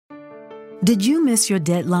Did you miss your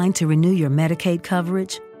deadline to renew your Medicaid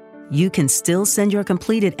coverage? You can still send your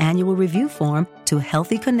completed annual review form to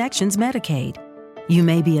Healthy Connections Medicaid. You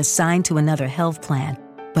may be assigned to another health plan,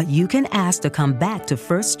 but you can ask to come back to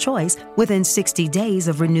First Choice within 60 days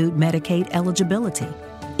of renewed Medicaid eligibility.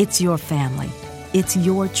 It's your family. It's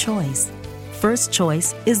your choice. First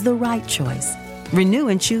Choice is the right choice. Renew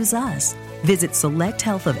and choose us. Visit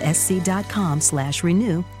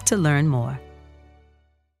selecthealthofsc.com/renew to learn more.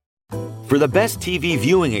 For the best TV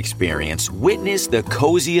viewing experience, witness the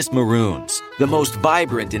coziest maroons, the most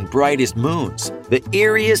vibrant and brightest moons, the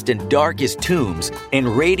eeriest and darkest tombs, and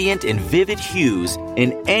radiant and vivid hues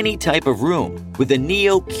in any type of room with the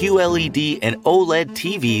Neo QLED and OLED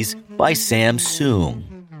TVs by Samsung.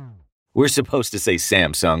 We're supposed to say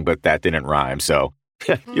Samsung, but that didn't rhyme, so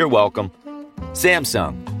you're welcome.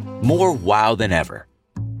 Samsung, more wow than ever.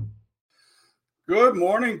 Good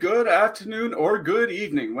morning, good afternoon, or good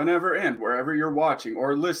evening, whenever and wherever you're watching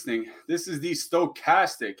or listening. This is the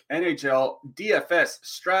Stochastic NHL DFS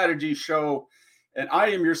Strategy Show, and I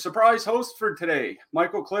am your surprise host for today,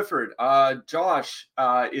 Michael Clifford. Josh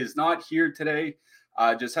is not here today.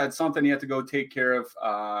 Just had something he had to go take care of.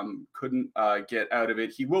 Couldn't get out of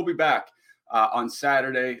it. He will be back on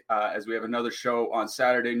Saturday as we have another show on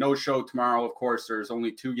Saturday. No show tomorrow, of course. There's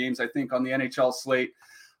only 2 games, I think, on the NHL slate.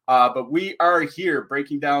 But we are here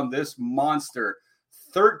breaking down this monster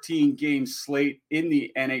 13-game slate in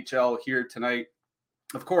the NHL here tonight.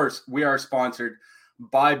 Of course, we are sponsored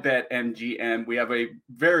by BetMGM. We have a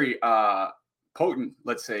very potent,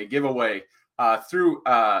 let's say, giveaway through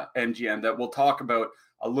MGM that we'll talk about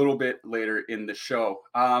a little bit later in the show.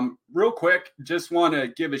 Real quick, just want to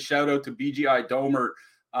give a shout out to BGI Domer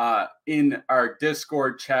in our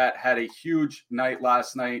Discord chat. Had a huge night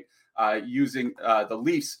last night. Using the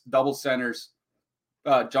Leafs double centers,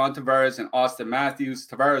 John Tavares and Austin Matthews.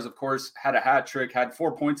 Tavares, of course, had a hat trick, had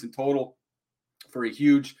 4 points in total for a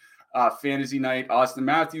huge fantasy night. Austin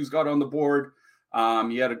Matthews got on the board.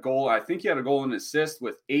 He had a goal. I think he had a goal and assist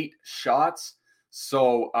with 8 shots.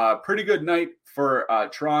 So pretty good night for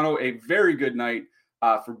Toronto. A very good night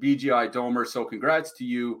for BGI Domer. So congrats to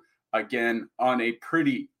you again on a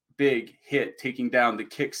pretty big hit, taking down the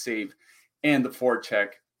kick save and the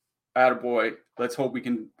forecheck. Attaboy. Let's hope we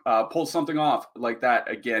can pull something off like that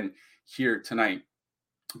again here tonight.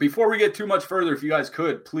 Before we get too much further, if you guys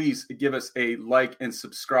could, please give us a like and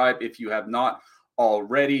subscribe if you have not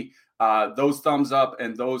already. Those thumbs up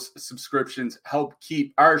and those subscriptions help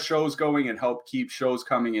keep our shows going and help keep shows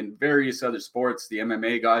coming in various other sports. The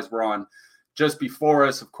MMA guys were on just before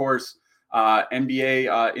us, of course.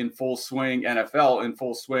 NBA in full swing, NFL in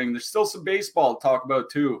full swing. There's still some baseball to talk about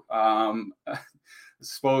too. I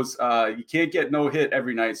suppose you can't get no hit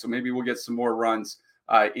every night, so maybe we'll get some more runs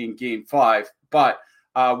in Game 5. But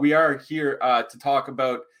we are here to talk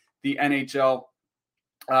about the NHL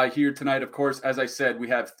here tonight. Of course, as I said, we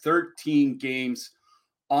have 13 games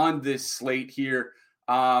on this slate here.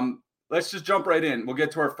 Let's just jump right in. We'll get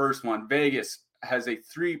to our first one. Vegas has a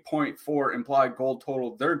 3.4 implied goal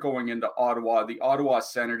total. They're going into Ottawa. The Ottawa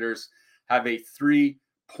Senators have a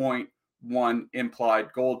 3.1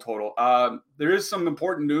 implied goal total. There is some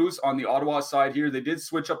important news on the Ottawa side here. They did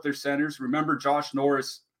switch up their centers. Remember, Josh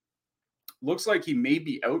Norris looks like he may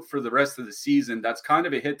be out for the rest of the season. That's kind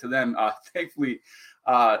of a hit to them. Thankfully,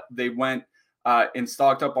 they went and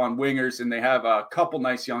stocked up on wingers, and they have a couple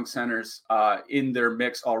nice young centers in their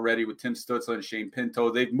mix already with Tim Stützle and Shane Pinto.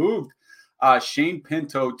 They've moved Shane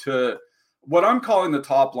Pinto to what I'm calling the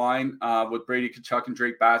top line with Brady Tkachuk and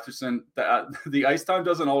Drake Batherson. The ice time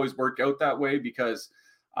doesn't always work out that way because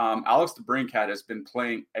Alex DeBrincat has been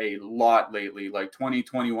playing a lot lately, like 20,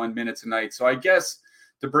 21 minutes a night. So I guess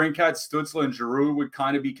DeBrincat, Stützle, and Giroux would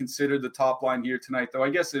kind of be considered the top line here tonight, though I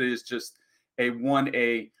guess it is just a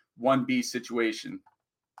 1A, 1B situation.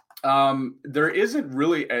 There isn't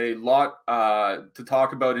really a lot to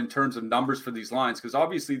talk about in terms of numbers for these lines because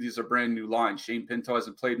obviously these are brand new lines. Shane Pinto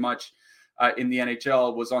hasn't played much in the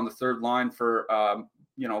NHL, was on the third line for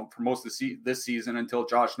most of this season until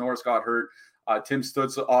Josh Norris got hurt. Tim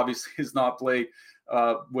Stützle obviously has not played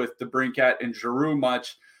with DeBrincat and Giroux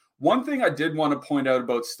much. One thing I did want to point out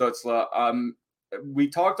about Stützle, we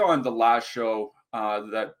talked on the last show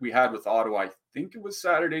that we had with Ottawa. I think it was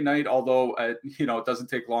Saturday night, although it doesn't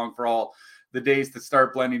take long for all the days to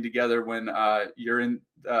start blending together when you're in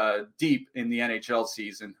deep in the NHL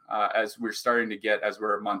season, as we're starting to get as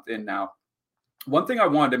we're a month in now. One thing I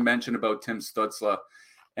wanted to mention about Tim Stützle,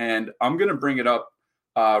 and I'm going to bring it up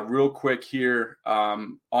real quick here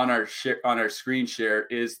on our screen share,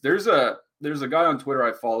 is there's a guy on Twitter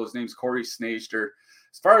I follow. His name's Corey Snaster.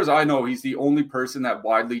 as far as I know, he's the only person that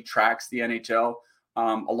widely tracks the NHL.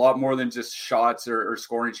 A lot more than just shots or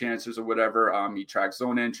scoring chances or whatever. He tracks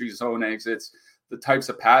zone entries, zone exits, the types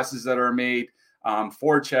of passes that are made,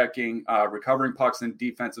 forechecking, recovering pucks in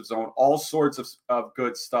defensive zone, all sorts of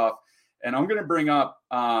good stuff. And I'm going to bring up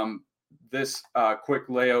this quick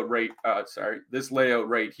layout this layout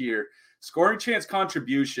right here. Scoring chance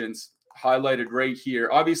contributions highlighted right here.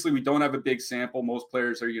 Obviously, we don't have a big sample. Most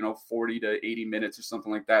players are, 40 to 80 minutes or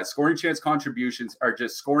something like that. Scoring chance contributions are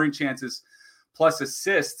just scoring chances plus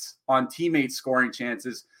assists on teammates' scoring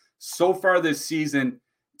chances. So far this season,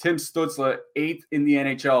 Tim Stützle, 8th in the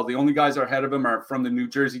NHL. The only guys ahead of him are from the New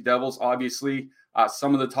Jersey Devils, obviously.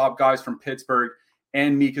 Some of the top guys from Pittsburgh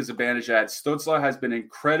and Mika Zibanejad. Stützle has been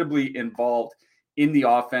incredibly involved in the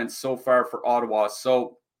offense so far for Ottawa.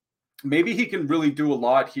 So maybe he can really do a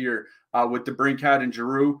lot here with DeBrincat and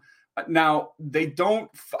Giroux. Now, they don't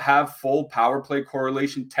have full power play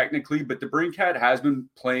correlation technically, but DeBrincat has been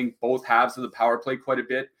playing both halves of the power play quite a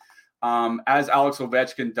bit, as Alex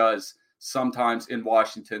Ovechkin does sometimes in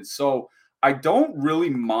Washington. So I don't really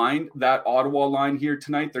mind that Ottawa line here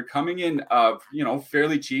tonight. They're coming in,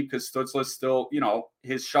 fairly cheap because Stützle's still,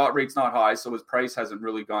 his shot rate's not high, so his price hasn't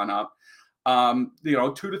really gone up. 2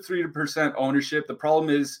 to 3% ownership. The problem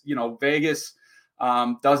is, Vegas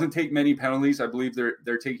doesn't take many penalties. I believe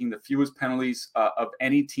they're taking the fewest penalties of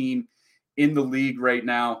any team in the league right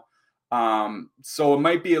now. So it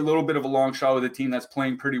might be a little bit of a long shot with a team that's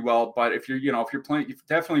playing pretty well. But if you're playing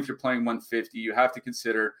 150, you have to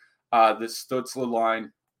consider the Stützle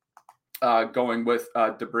line going with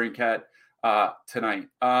DeBrincat tonight.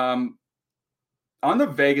 On the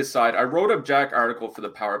Vegas side, I wrote up Jack article for the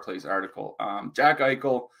Power Plays article. Jack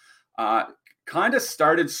Eichel kind of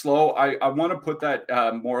started slow. I want to put that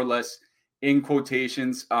more or less in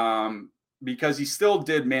quotations because he still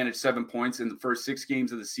did manage 7 points in the first 6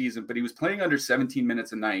 games of the season, but he was playing under 17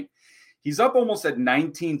 minutes a night. He's up almost at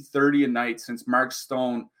 19:30 a night since Mark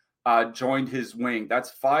Stone joined his wing.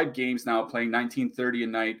 That's 5 games now playing 19:30 a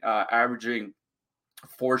night, averaging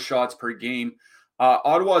 4 shots per game.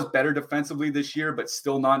 Ottawa is better defensively this year, but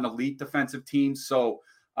still not an elite defensive team. So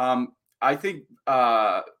I think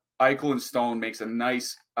Eichel and Stone makes a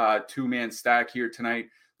nice 2-man stack here tonight.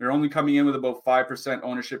 They're only coming in with about 5%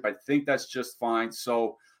 ownership. I think that's just fine.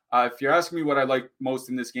 So if you're asking me what I like most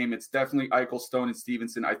in this game, it's definitely Eichel, Stone, and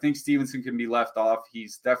Stevenson. I think Stevenson can be left off.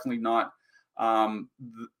 He's definitely not the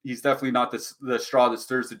straw that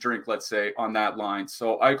stirs the drink, let's say, on that line.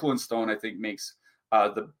 So Eichel and Stone, I think, makes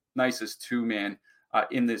the nicest 2-man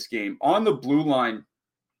in this game. On the blue line,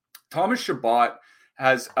 Thomas Chabot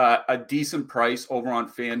has a decent price over on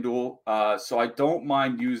FanDuel. So I don't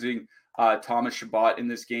mind using Thomas Chabot in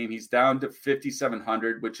this game. He's down to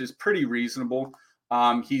 5,700, which is pretty reasonable.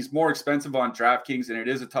 He's more expensive on DraftKings, and it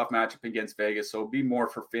is a tough matchup against Vegas, so it'll be more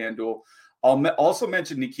for FanDuel. I'll also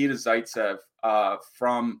mention Nikita Zaitsev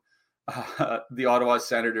from the Ottawa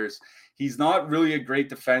Senators. He's not really a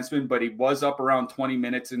great defenseman, but he was up around 20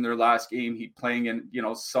 minutes in their last game. He playing in,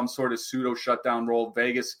 some sort of pseudo shutdown role.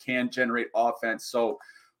 Vegas can generate offense. So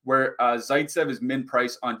where Zaitsev is min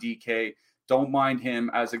price on DK, don't mind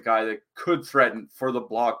him as a guy that could threaten for the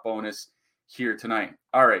block bonus here tonight.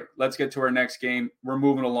 All right, let's get to our next game. We're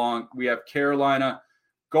moving along. We have Carolina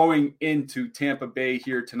going into Tampa Bay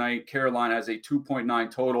here tonight. Carolina has a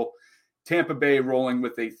 2.9 total. Tampa Bay rolling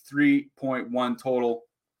with a 3.1 total.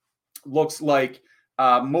 Looks like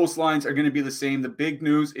most lines are going to be the same. The big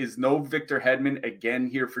news is no Victor Hedman again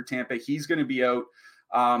here for Tampa. He's going to be out.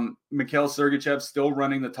 Mikhail Sergachev still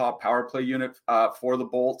running the top power play unit for the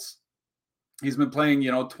Bolts. He's been playing,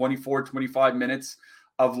 24, 25 minutes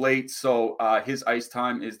of late. So his ice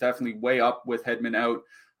time is definitely way up with Hedman out.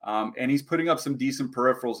 And he's putting up some decent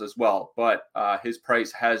peripherals as well. But his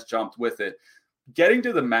price has jumped with it. Getting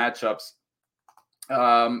to the matchups,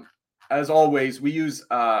 as always, we use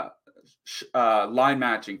line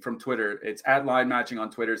matching from Twitter. It's at line matching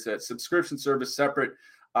on Twitter. It's a subscription service separate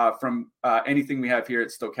from anything we have here at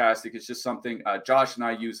Stokastic. It's just something Josh and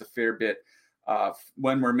I use a fair bit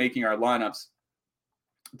when we're making our lineups.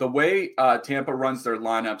 The way Tampa runs their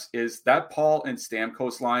lineups is that Paul and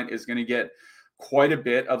Stamkos line is going to get quite a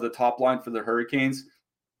bit of the top line for the Hurricanes.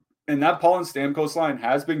 And that Paul and Stamkos line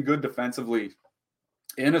has been good defensively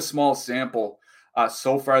in a small sample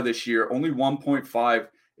so far this year. Only 1.5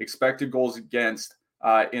 expected goals against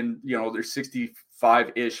in their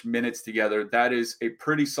 65-ish minutes together. That is a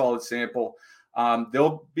pretty solid sample.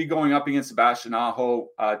 They'll be going up against Sebastian Aho,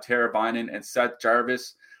 Tara Vinen, and Seth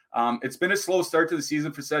Jarvis. It's been a slow start to the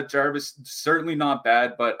season for Seth Jarvis. Certainly not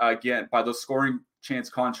bad, but again, by those scoring chance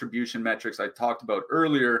contribution metrics I talked about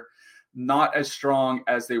earlier, not as strong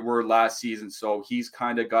as they were last season. So he's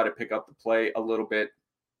kind of got to pick up the play a little bit.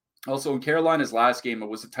 Also, in Carolina's last game, it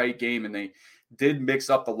was a tight game, and they did mix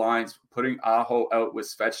up the lines, putting Aho out with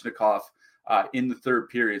Svechnikov in the third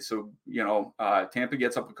period. So, Tampa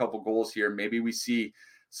gets up a couple goals here. Maybe we see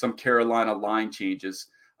some Carolina line changes.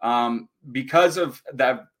 Because of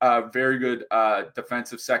that very good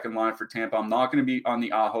defensive second line for Tampa, I'm not going to be on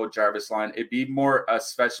the Aho Jarvis line. It'd be more a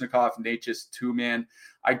Svechnikov, Necas two-man.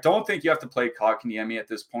 I don't think you have to play Kotkaniemi at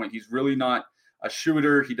this point. He's really not a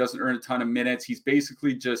shooter. He doesn't earn a ton of minutes. He's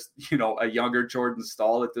basically just, a younger Jordan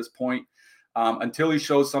Staal at this point. Until he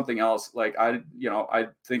shows something else, like I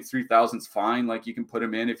think 3,000 is fine. Like you can put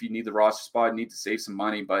him in if you need the roster spot, need to save some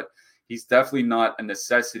money, but he's definitely not a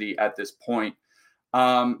necessity at this point.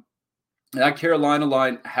 That Carolina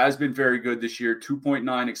line has been very good this year.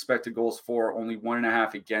 2.9 expected goals for, only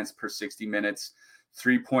 1.5 against per 60 minutes,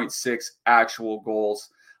 3.6 actual goals.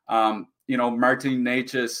 Martin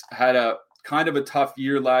Necas had a kind of a tough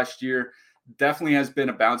year last year. Definitely has been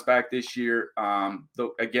a bounce back this year.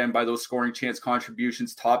 Though again, by those scoring chance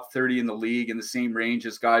contributions, top 30 in the league, in the same range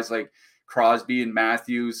as guys like Crosby and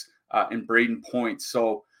Matthews and Braden Point.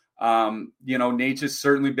 So, Necas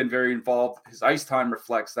certainly been very involved. His ice time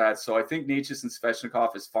reflects that. So I think Necas and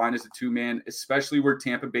Svechnikov is fine as a two-man, especially where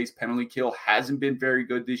Tampa Bay's penalty kill hasn't been very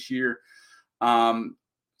good this year.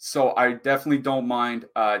 So I definitely don't mind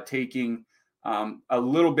taking a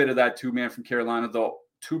little bit of that two-man from Carolina, though,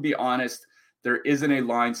 to be honest, there isn't a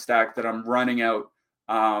line stack that I'm running out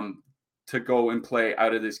to go and play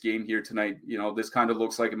out of this game here tonight. This kind of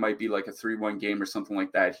looks like it might be like a 3-1 game or something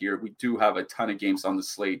like that here. We do have a ton of games on the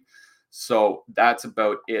slate. So that's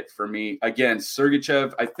about it for me. Again,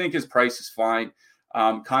 Sergachev, I think his price is fine.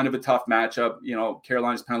 Kind of a tough matchup.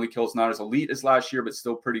 Carolina's penalty kill is not as elite as last year, but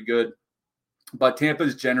still pretty good. But Tampa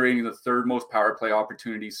is generating the third most power play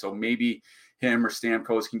opportunities. So maybe him or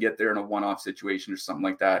Stamkos can get there in a one-off situation or something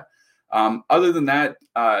like that. Other than that,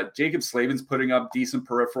 Jacob Slavin's putting up decent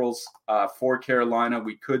peripherals for Carolina.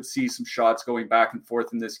 We could see some shots going back and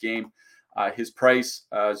forth in this game. His price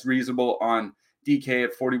is reasonable on DK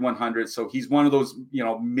at 4,100. So he's one of those,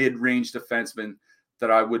 mid-range defensemen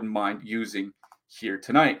that I wouldn't mind using here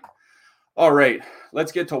tonight. All right,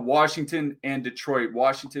 let's get to Washington and Detroit.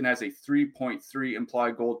 Washington has a 3.3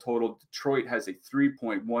 implied goal total. Detroit has a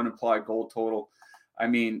 3.1 implied goal total. I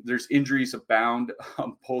mean, there's injuries abound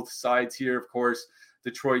on both sides here, of course.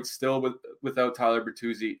 Detroit still without Tyler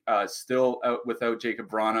Bertuzzi, still out without Jacob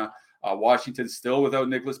Vrana. Washington still without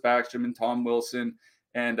Nicholas Backstrom and Tom Wilson.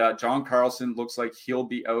 And John Carlson looks like he'll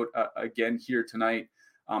be out again here tonight.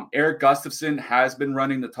 Eric Gustafsson has been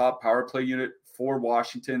running the top power play unit for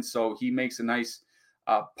Washington, so he makes a nice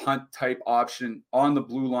punt-type option on the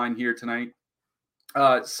blue line here tonight.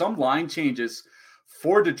 Some line changes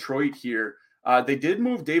for Detroit here. They did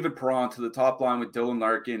move David Perron to the top line with Dylan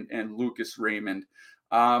Larkin and Lucas Raymond.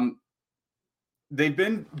 They've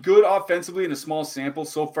been good offensively in a small sample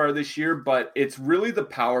so far this year, but it's really the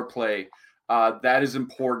power play that is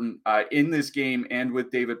important in this game and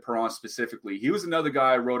with David Perron specifically. He was another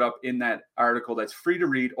guy I wrote up in that article that's free to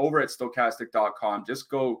read over at Stokastic.com. Just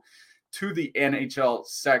go to the NHL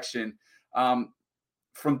section.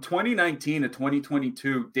 From 2019 to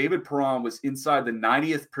 2022, David Perron was inside the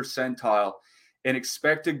 90th percentile in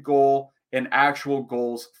expected goal and actual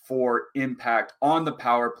goals for impact on the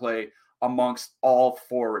power play amongst all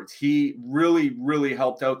forwards. He really, really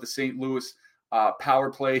helped out the St. Louis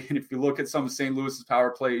power play. And if you look at some of St. Louis's power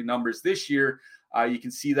play numbers this year, you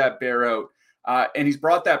can see that bear out. And he's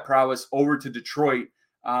brought that prowess over to Detroit.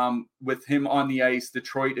 With him on the ice,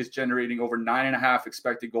 Detroit is generating over 9.5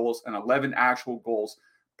 expected goals and 11 actual goals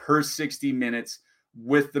per 60 minutes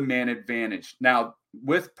with the man advantage. Now,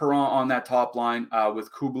 with Perron on that top line, with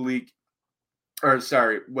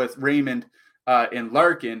Raymond and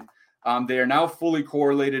Larkin, they are now fully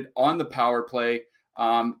correlated on the power play.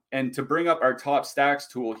 And to bring up our top stacks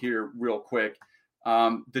tool here real quick,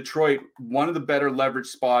 Detroit, one of the better leverage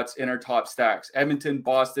spots in our top stacks. Edmonton,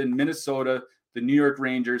 Boston, Minnesota, the New York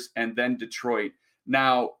Rangers, and then Detroit.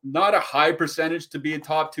 Now, not a high percentage to be a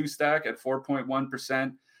top two stack at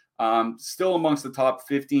 4.1%. Still amongst the top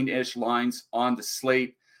 15-ish lines on the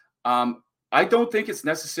slate. I don't think it's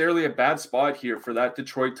necessarily a bad spot here for that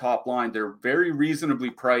Detroit top line. They're very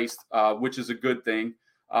reasonably priced, which is a good thing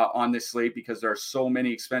on this slate because there are so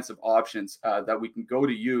many expensive options that we can go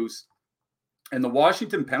to use. And the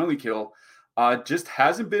Washington penalty kill just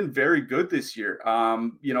hasn't been very good this year.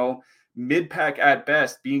 Mid-pack at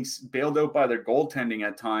best, being bailed out by their goaltending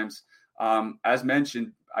at times. As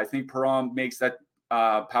mentioned, I think Perron makes that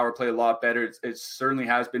power play a lot better. It certainly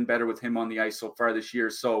has been better with him on the ice so far this year.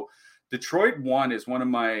 So Detroit 1 is one of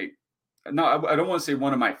my, no, I don't want to say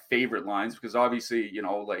one of my favorite lines, because obviously,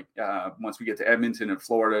 once we get to Edmonton and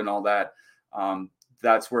Florida and all that,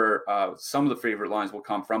 that's where some of the favorite lines will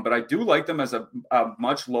come from. But I do like them as a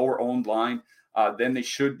much lower owned line than they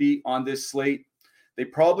should be on this slate. They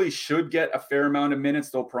probably should get a fair amount of minutes,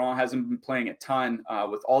 though Perron hasn't been playing a ton.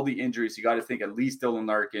 With all the injuries, you got to think at least Dylan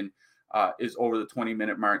Larkin is over the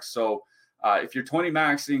 20-minute mark. So if you're 20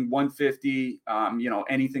 maxing 150,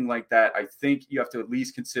 anything like that, I think you have to at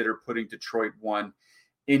least consider putting Detroit 1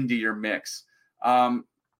 into your mix.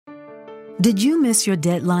 Did you miss your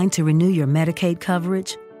deadline to renew your Medicaid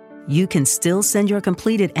coverage? You can still send your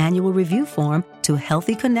completed annual review form to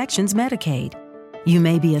Healthy Connections Medicaid. You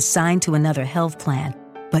may be assigned to another health plan,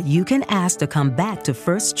 but you can ask to come back to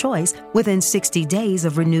First Choice within 60 days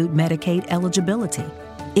of renewed Medicaid eligibility.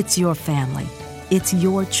 It's your family. It's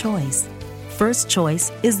your choice. First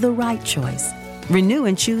Choice is the right choice. Renew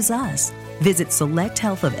and choose us. Visit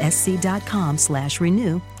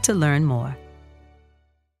selecthealthofsc.com/renew to learn more.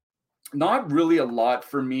 Not really a lot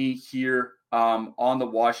for me here on the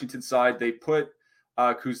Washington side. They put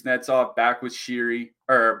Kuznetsov back with Ovechkin,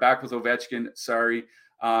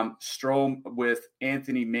 Strome with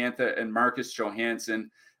Anthony Mantha and Marcus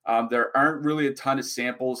Johansson. There aren't really a ton of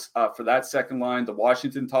samples for that second line. The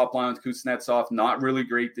Washington top line with Kuznetsov, not really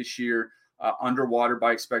great this year. Underwater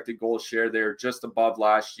by expected goal share. They're just above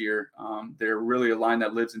last year. They're really a line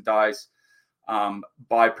that lives and dies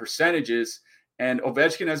by percentages. And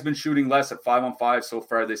Ovechkin has been shooting less at 5-on-5 so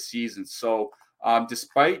far this season. So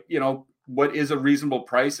despite, what is a reasonable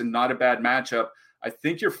price and not a bad matchup, I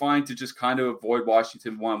think you're fine to just kind of avoid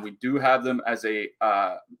Washington 1. We do have them as a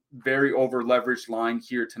very over-leveraged line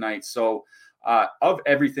here tonight. So of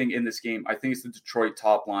everything in this game, I think it's the Detroit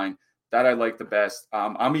top line that I like the best.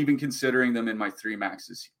 I'm even considering them in my 3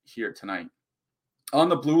 maxes here tonight. On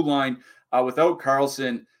the blue line, without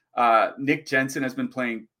Carlson, Nick Jensen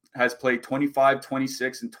has played 25,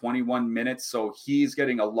 26, and 21 minutes. So he's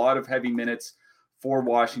getting a lot of heavy minutes for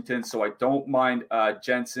Washington. So I don't mind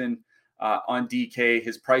Jensen on DK.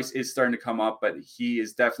 His price is starting to come up, but he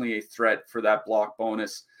is definitely a threat for that block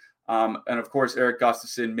bonus. And of course, Eric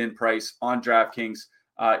Gustafsson, min price on DraftKings.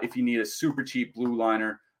 If you need a super cheap blue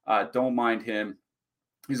liner, don't mind him.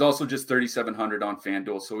 He's also just 3,700 on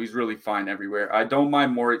FanDuel, so he's really fine everywhere. I don't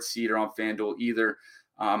mind Moritz Cedar on FanDuel either.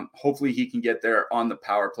 Hopefully he can get there on the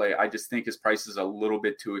power play. I just think his price is a little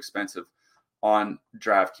bit too expensive on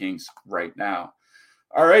DraftKings right now.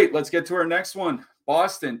 All right, let's get to our next one.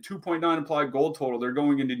 Boston, 2.9 implied goal total. They're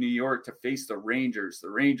going into New York to face the Rangers. The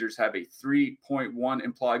Rangers have a 3.1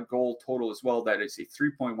 implied goal total as well. That is a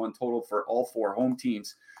 3.1 total for all 4 home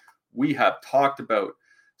teams we have talked about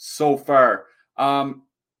so far.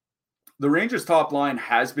 The Rangers top line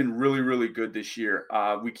has been really, really good this year.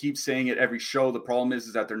 We keep saying it every show. The problem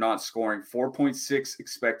is that they're not scoring. 4.6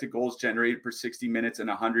 expected goals generated per 60 minutes and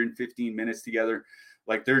 115 minutes together.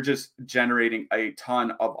 Like, they're just generating a ton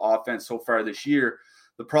of offense so far this year.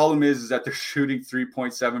 The problem is that they're shooting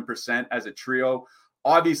 3.7% as a trio.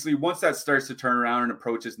 Obviously, once that starts to turn around and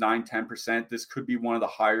approaches 9-10%, this could be one of the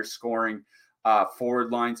higher scoring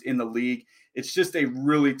forward lines in the league. It's just a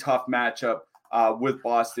really tough matchup with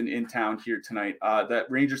Boston in town here tonight. That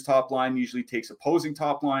Rangers top line usually takes opposing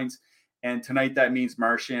top lines, and tonight that means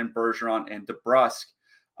Marchand, Bergeron, and DeBrusk.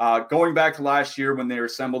 Going back to last year when they were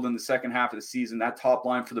assembled in the second half of the season, that top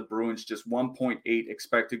line for the Bruins, just 1.8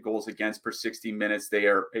 expected goals against per 60 minutes. They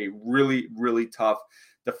are a really, really tough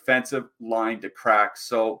defensive line to crack.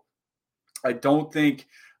 So I don't think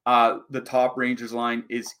the top Rangers line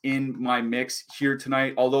is in my mix here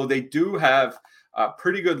tonight, although they do have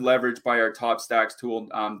pretty good leverage by our top stacks tool.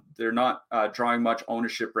 They're not drawing much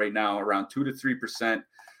ownership right now, around 2 to 3%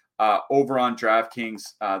 over on DraftKings.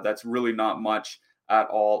 That's really not much at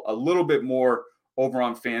all. A little bit more over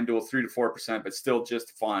on FanDuel, 3 to 4%, but still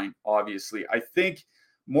just fine, obviously. I think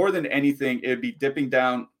more than anything, it'd be dipping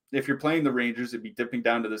down. If you're playing the Rangers, it'd be dipping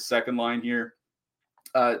down to the second line here.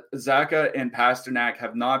 Zacha and Pasternak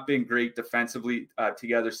have not been great defensively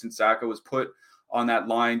together since Zacha was put on that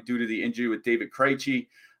line due to the injury with David Krejci.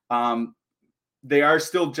 They are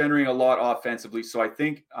still generating a lot offensively. So I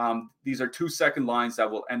think these are 2 second lines that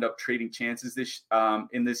will end up trading chances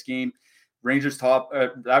in this game.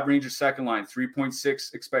 That Rangers second line,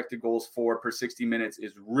 3.6 expected goals for per 60 minutes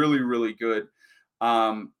is really, really good.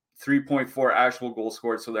 3.4 actual goals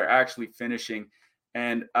scored. So they're actually finishing.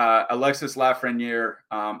 And Alexis Lafreniere,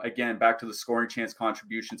 again, back to the scoring chance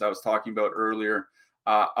contributions I was talking about earlier,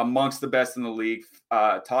 amongst the best in the league,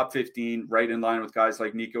 top 15, right in line with guys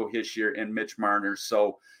like Nico Hischier and Mitch Marner.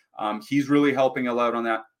 So he's really helping out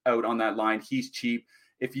on that line. He's cheap.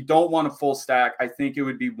 If you don't want a full stack, I think it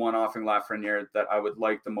would be one-offing Lafreniere that I would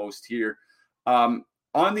like the most here. On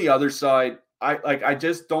the other side, I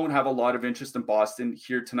just don't have a lot of interest in Boston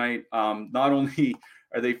here tonight. Not only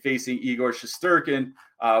are they facing Igor Shesterkin,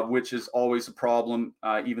 which is always a problem,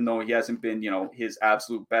 even though he hasn't been, his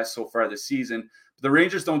absolute best so far this season. But the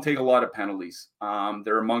Rangers don't take a lot of penalties.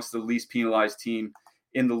 They're amongst the least penalized team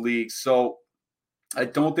in the league. So I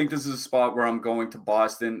don't think this is a spot where I'm going to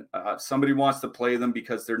Boston. Somebody wants to play them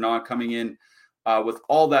because they're not coming in with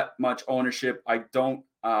all that much ownership. I don't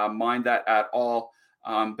mind that at all.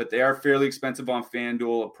 But they are fairly expensive on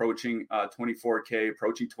FanDuel, approaching $24K,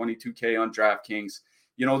 approaching $22K on DraftKings.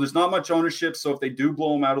 There's not much ownership, so if they do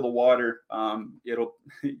blow them out of the water,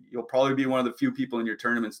 you'll probably be one of the few people in your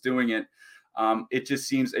tournaments doing it. It just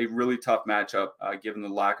seems a really tough matchup given the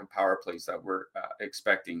lack of power plays that we're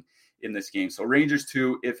expecting in this game. So Rangers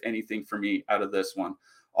 2, if anything, for me out of this one.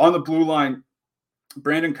 On the blue line,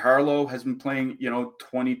 Brandon Carlo has been playing,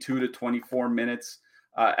 22 to 24 minutes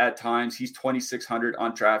at times. He's 2,600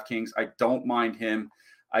 on DraftKings. I don't mind him.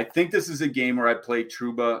 I think this is a game where I play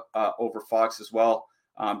Trouba over Fox as well.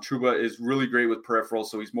 Trouba is really great with peripherals,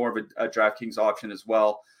 so he's more of a DraftKings option as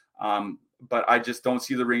well. But I just don't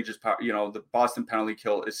see the Rangers, the Boston penalty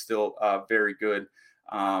kill is still very good.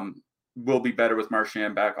 Will be better with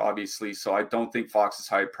Marchand back, obviously. So I don't think Fox's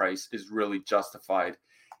high price is really justified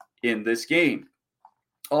in this game.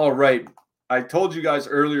 All right. I told you guys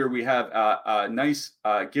earlier we have a nice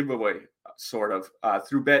giveaway sort of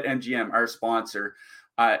through BetMGM, our sponsor.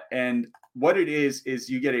 And what it is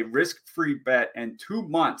you get a risk-free bet and 2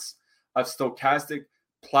 months of Stochastic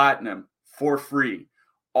Platinum for free.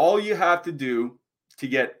 All you have to do to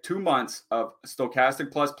get 2 months of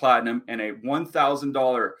Stochastic Plus Platinum and a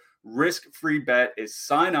 $1,000 risk-free bet is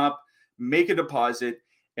sign up, make a deposit,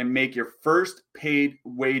 and make your first paid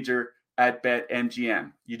wager at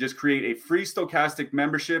BetMGM. You just create a free Stochastic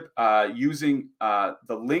membership using the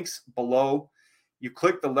links below. You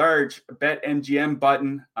click the large BetMGM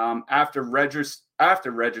button after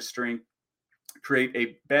registering, create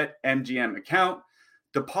a BetMGM account,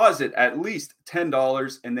 deposit at least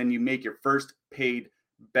 $10, and then you make your first paid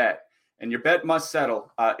bet. And your bet must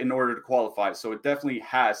settle in order to qualify. So it definitely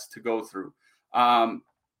has to go through.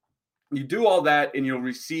 You do all that and you'll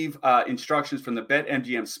receive instructions from the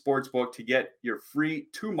BetMGM Sportsbook to get your free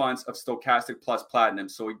 2 months of Stochastic Plus Platinum.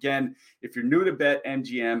 So again, if you're new to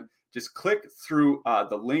BetMGM, just click through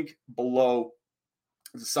the link below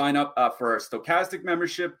to sign up for our Stochastic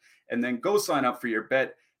membership, and then go sign up for your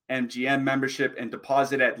BetMGM membership and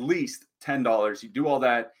deposit at least $10. You do all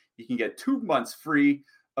that, you can get 2 months free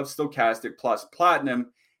of Stochastic Plus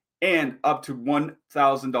Platinum and up to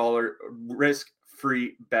 $1,000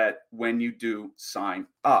 risk-free bet when you do sign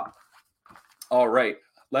up. All right,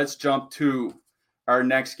 let's jump to our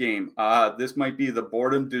next game. This might be the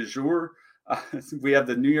boredom du jour. We have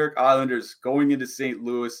the New York Islanders going into St.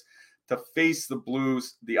 Louis to face the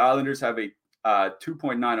Blues. The Islanders have a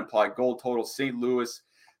 2.9 implied goal total. St. Louis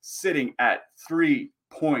sitting at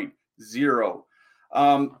 3.0.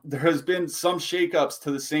 There has been some shakeups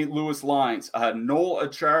to the St. Louis lines. Noel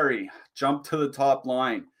Acciari jumped to the top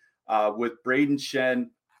line with Braden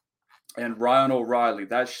Shen and Ryan O'Reilly.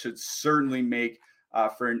 That should certainly make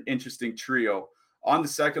for an interesting trio. On the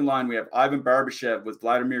second line, we have Ivan Barbashev with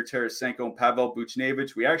Vladimir Tarasenko and Pavel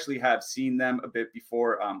Buchnevich. We actually have seen them a bit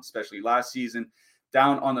before, especially last season.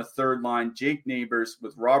 Down on the third line, Jake Neighbors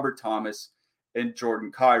with Robert Thomas and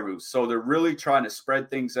Jordan Kyrou. So they're really trying to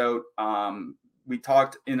spread things out. We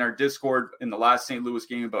talked in our Discord in the last St. Louis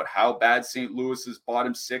game about how bad St. Louis's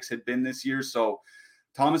bottom six had been this year. So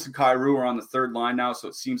Thomas and Kyrou are on the third line now. So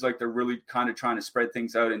it seems like they're really kind of trying to spread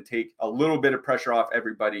things out and take a little bit of pressure off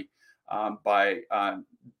everybody by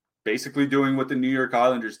basically doing what the New York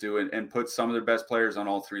Islanders do and put some of their best players on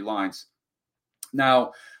all three lines.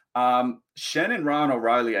 Now, Shen and Ryan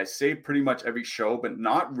O'Reilly, I say pretty much every show, but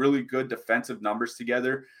not really good defensive numbers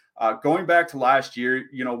together. Going back to last year,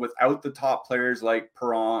 without the top players like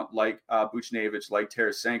Perron, like Buchnevich, like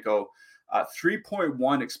Tarasenko,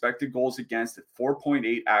 3.1 expected goals against at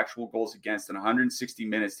 4.8 actual goals against in 160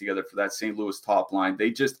 minutes together for that St. Louis top line.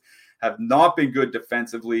 They just have not been good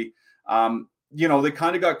defensively. They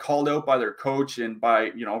kind of got called out by their coach and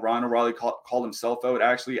by, Ryan O'Reilly called himself out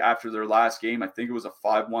actually after their last game. I think it was a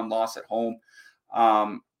 5-1 loss at home.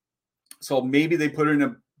 So maybe they put in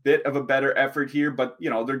a bit of a better effort here, but,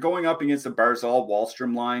 they're going up against the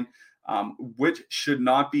Barzal-Wallstrom line, which should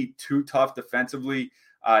not be too tough defensively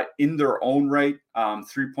in their own right.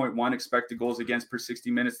 3.1 expected goals against per 60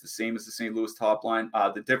 minutes, the same as the St. Louis top line.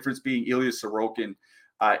 The difference being Ilya Sorokin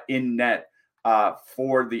in net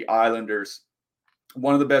for the Islanders.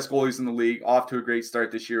 one of the best goalies in the league, off to a great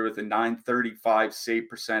start this year with a .935 save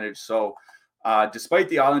percentage. So despite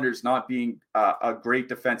the Islanders not being a great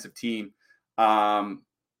defensive team, Sorokin's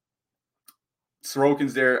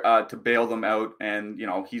there to bail them out. And,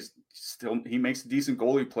 he makes a decent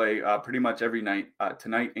goalie play pretty much every night,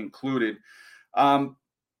 tonight included.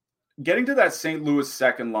 Getting to that St. Louis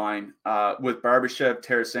second line with Barbashev,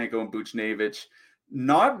 Tarasenko, and Buchnevich,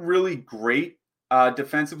 not really great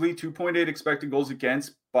defensively, 2.8 expected goals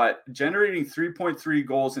against, but generating 3.3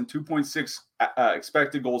 goals and 2.6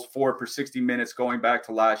 expected goals for per 60 minutes going back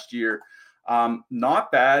to last year.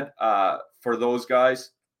 Not bad for those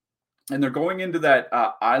guys. And they're going into that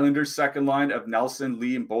Islanders second line of Nelson,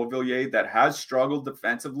 Lee, and Beauvillier that has struggled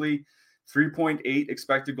defensively. 3.8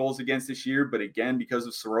 expected goals against this year, but again, because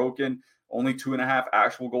of Sorokin, only 2.5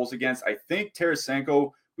 actual goals against. I think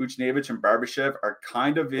Tarasenko, Buchnevich, and Barbashev are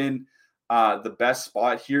kind of in the best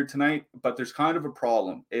spot here tonight, but there's kind of a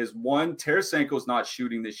problem. Is one, Tarasenko's not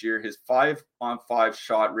shooting this year. His 5-on-5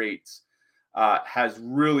 shot rates has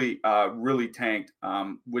really tanked,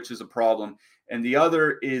 which is a problem. And the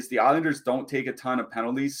other is the Islanders don't take a ton of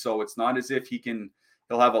penalties, so it's not as if he'll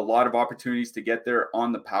have a lot of opportunities to get there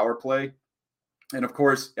on the power play. And of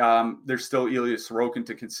course, there's still Ilya Sorokin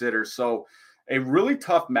to consider. So a really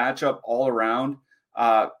tough matchup all around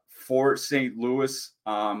for St. Louis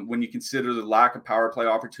when you consider the lack of power play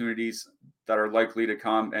opportunities that are likely to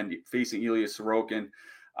come and facing Ilya Sorokin.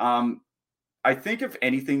 I think if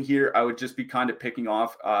anything here, I would just be kind of picking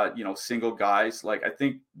off, single guys. Like I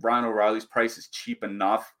think Ryan O'Reilly's price is cheap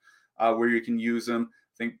enough where you can use him.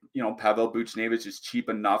 I think, Pavel Buchnevich is cheap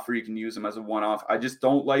enough where you can use him as a one-off. I just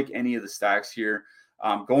don't like any of the stacks here.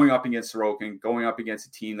 Going up against Sorokin, going up against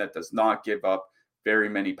a team that does not give up very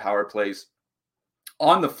many power plays.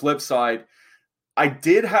 On the flip side, I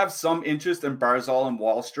did have some interest in Barzal and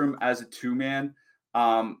Wahlstrom as a two-man.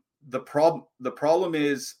 The problem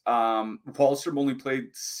is Wahlstrom only played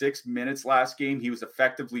 6 minutes last game. He was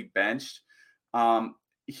effectively benched.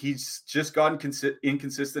 He's just gotten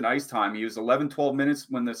inconsistent ice time. He was 11, 12 minutes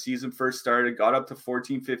when the season first started, got up to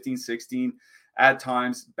 14, 15, 16 at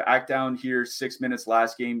times, back down here 6 minutes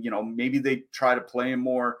last game. Maybe they try to play him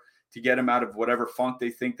more to get him out of whatever funk they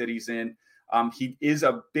think that he's in. He is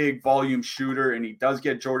a big volume shooter, and he does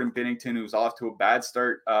get Jordan Binnington, who's off to a bad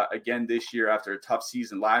start again this year after a tough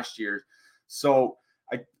season last year. So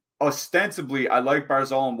ostensibly, I like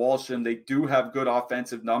Barzal and Wahlstrom. They do have good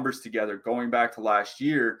offensive numbers together going back to last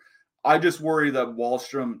year. I just worry that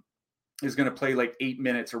Wahlstrom is going to play like 8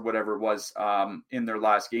 minutes or whatever it was in their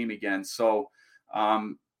last game again. So,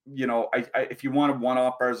 if you want to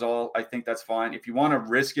one-off Barzal, I think that's fine. If you want to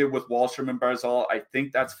risk it with Wahlstrom and Barzal, I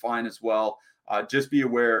think that's fine as well. Just be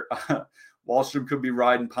aware, Wahlstrom could be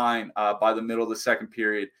riding pine by the middle of the second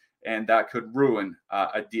period, and that could ruin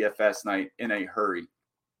a DFS night in a hurry.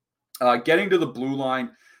 Getting to the blue line,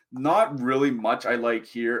 not really much I like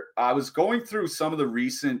here. I was going through some of the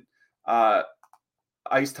recent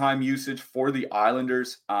ice time usage for the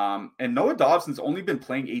Islanders, and Noah Dobson's only been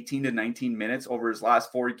playing 18 to 19 minutes over his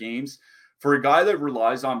last 4 games. For a guy that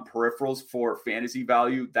relies on peripherals for fantasy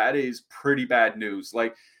value, that is pretty bad news.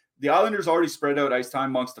 Like, the Islanders already spread out ice time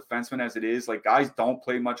amongst defensemen as it is. Like, guys don't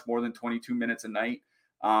play much more than 22 minutes a night.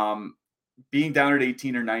 Being down at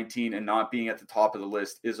 18 or 19 and not being at the top of the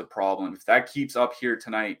list is a problem. If that keeps up here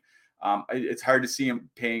tonight, it's hard to see him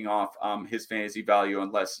paying off his fantasy value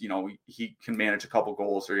unless, he can manage a couple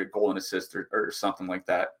goals or a goal and assist or something like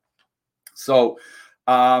that. So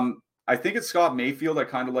I think it's Scott Mayfield I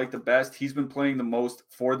kind of like the best. He's been playing the most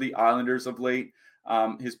for the Islanders of late.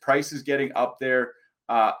 His price is getting up there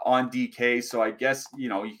on DK. So I guess, you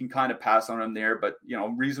can kind of pass on him there, but,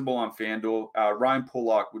 reasonable on FanDuel. Ryan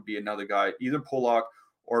Pulock would be another guy. Either Pulock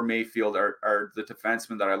or Mayfield are the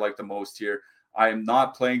defensemen that I like the most here. I am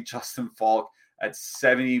not playing Justin Falk at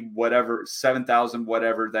 7,000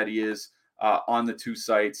 whatever that he is on the two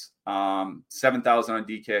sites. 7,000 on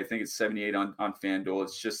DK. I think it's 78 on FanDuel.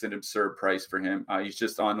 It's just an absurd price for him. He's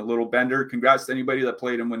just on a little bender. Congrats to anybody that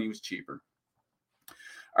played him when he was cheaper.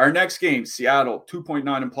 Our next game, Seattle,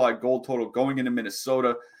 2.9 implied goal total going into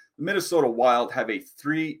Minnesota. The Minnesota Wild have a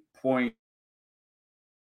 3.6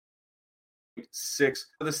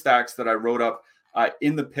 of the stacks that I wrote up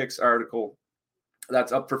in the picks article.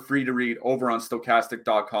 That's up for free to read over on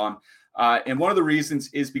Stokastic.com. And one of the reasons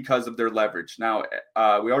is because of their leverage. Now,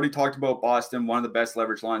 we already talked about Boston, one of the best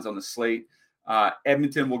leverage lines on the slate.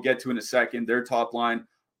 Edmonton we'll get to in a second. Their top line,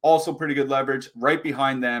 also pretty good leverage. Right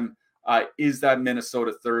behind them is that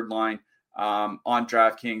Minnesota third line on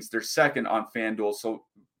DraftKings. They're second on FanDuel. So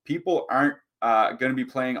people aren't going to be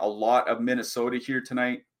playing a lot of Minnesota here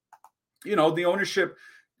tonight. the ownership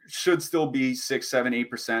should still be 6, 7,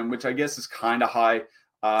 8%, which I guess is kind of high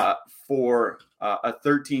for a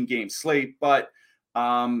 13-game slate. But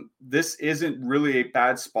this isn't really a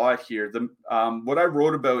bad spot here. What I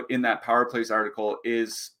wrote about in that Power Plays article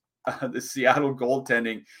is the Seattle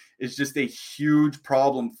goaltending is just a huge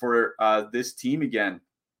problem for this team again.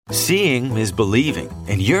 Seeing is believing,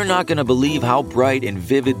 and you're not going to believe how bright and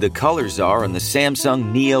vivid the colors are on the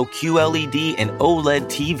Samsung Neo QLED and OLED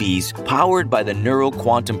TVs powered by the Neural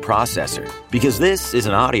Quantum Processor. Because this is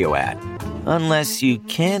an audio ad. Unless you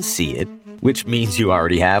can see it, which means you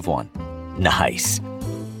already have one. Nice.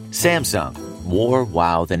 Samsung. More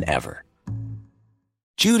wow than ever.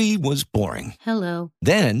 Judy was boring. Hello.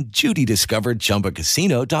 Then Judy discovered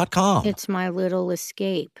ChumbaCasino.com. It's my little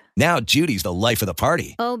escape. Now Judy's the life of the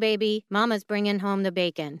party. Oh, baby, mama's bringing home the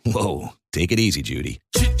bacon. Whoa, take it easy, Judy.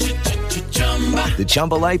 The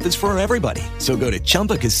Chumba life is for everybody. So go to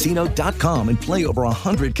ChumbaCasino.com and play over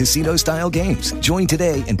 100 casino-style games. Join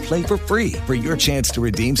today and play for free for your chance to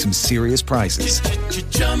redeem some serious prizes.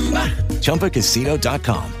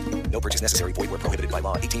 ChumbaCasino.com. No purchase necessary. Void where prohibited by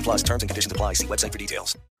law. 18 plus terms and conditions apply. See website for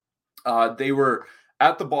details. They were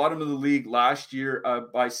at the bottom of the league last year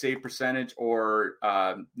by save percentage, or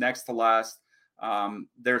next to last.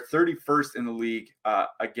 They're 31st in the league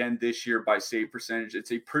again this year by save percentage.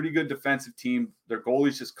 It's a pretty good defensive team. Their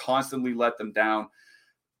goalies just constantly let them down.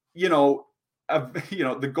 The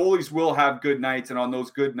goalies will have good nights, and on those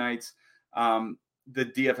good nights, the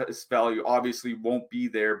DFS value obviously won't be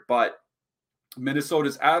there, but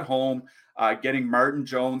Minnesota's at home, getting Martin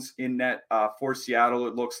Jones in net for Seattle,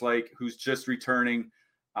 it looks like, who's just returning.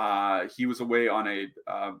 He was away on a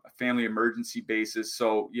family emergency basis.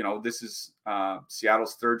 So, this is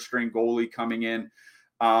Seattle's third string goalie coming in.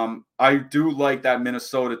 I do like that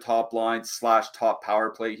Minnesota top line / top power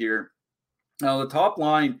play here. Now, the top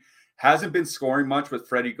line hasn't been scoring much with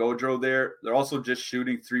Freddie Gaudreau there. They're also just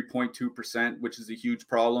shooting 3.2%, which is a huge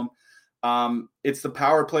problem. It's the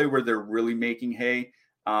power play where they're really making hay.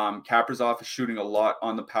 Kaprizov is shooting a lot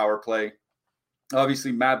on the power play.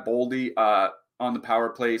 Obviously, Matt Boldy on the power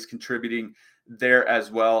play is contributing there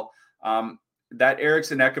as well. That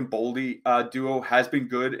Eriksson Ek and Boldy duo has been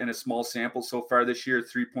good in a small sample so far this year.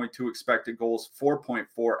 3.2 expected goals,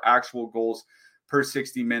 4.4 actual goals per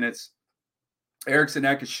 60 minutes. Eriksson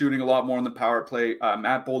Ek is shooting a lot more on the power play.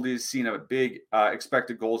 Matt Boldy has seen a big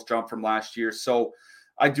expected goals jump from last year. So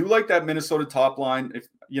I do like that Minnesota top line. If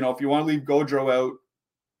you want to leave Gaudreau out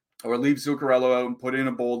or leave Zuccarello out and put in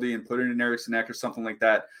a Boldy and put in an Eriksson Ek or something like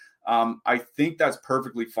that, I think that's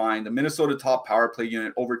perfectly fine. The Minnesota top power play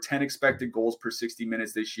unit, over 10 expected goals per 60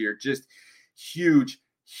 minutes this year. Just huge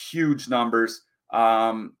numbers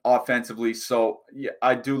offensively. So yeah,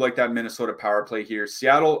 I do like that Minnesota power play here.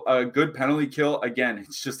 Seattle, a good penalty kill. Again,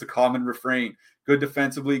 it's just a common refrain. Good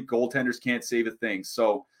defensively, goaltenders can't save a thing.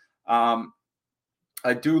 So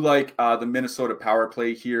I do like the Minnesota power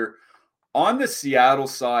play here. On the Seattle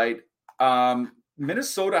side,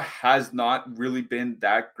 Minnesota has not really been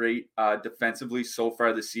that great defensively so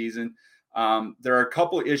far this season. There are a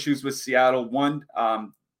couple of issues with Seattle. One,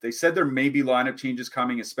 they said there may be lineup changes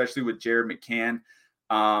coming, especially with Jared McCann.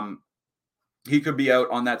 He could be out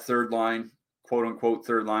on that third line, quote unquote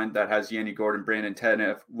third line that has Yanni Gordon, Brandon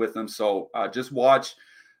Tanev with them. So just watch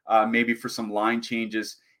maybe for some line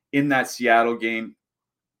changes in that Seattle game.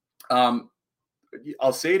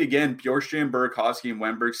 I'll say it again, Bjorkstrand, Burakovsky, and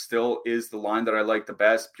Wenberg still is the line that I like the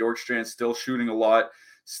best. Bjorkstrand still shooting a lot,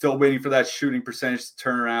 still waiting for that shooting percentage to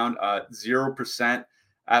turn around, 0%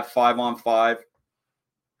 at 5-on-5.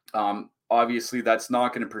 Obviously, that's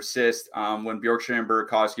not going to persist. When Bjorkstrand and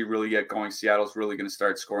Burakovsky really get going, Seattle's really going to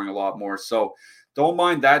start scoring a lot more. So don't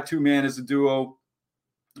mind that two-man as a duo.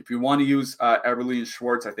 If you want to use Eberle and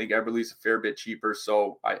Schwartz, I think Eberle's a fair bit cheaper.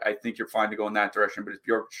 So I think you're fine to go in that direction. But it's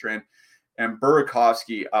Bjorkstrand and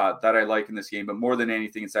Burakovsky that I like in this game. But more than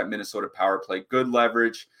anything, it's that Minnesota power play. Good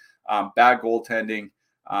leverage, bad goaltending,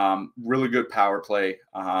 really good power play.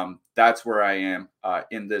 That's where I am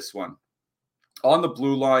in this one. On the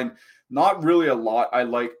blue line, not really a lot I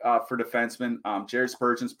like for defensemen. Jared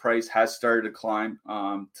Spurgeon's price has started to climb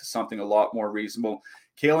to something a lot more reasonable.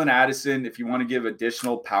 Kalen Addison, if you want to give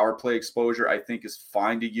additional power play exposure, I think is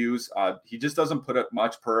fine to use. He just doesn't put up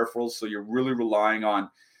much peripherals, so you're really relying on,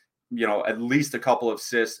 at least a couple of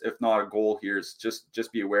assists, if not a goal here.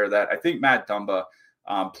 Just be aware of that. I think Matt Dumba,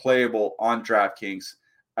 playable on DraftKings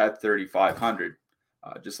at 3,500.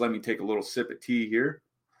 Just let me take a little sip of tea here.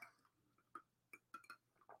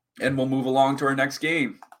 And we'll move along to our next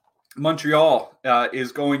game. Montreal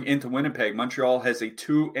is going into Winnipeg. Montreal has a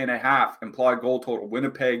 2.5 implied goal total.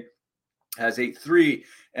 Winnipeg has a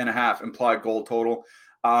 3.5 implied goal total.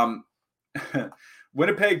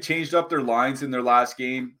 Winnipeg changed up their lines in their last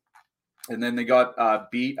game, and then they got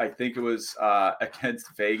beat. I think it was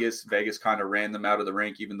against Vegas. Vegas kind of ran them out of the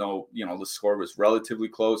rink, even though, the score was relatively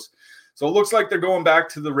close. So it looks like they're going back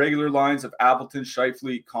to the regular lines of Appleton,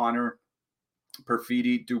 Scheifele, Connor,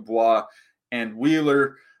 Perfidi, Dubois, and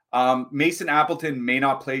Wheeler. Mason Appleton may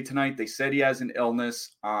not play tonight. They said he has an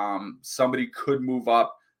illness. Somebody could move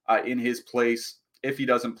up in his place if he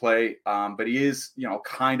doesn't play, but he is,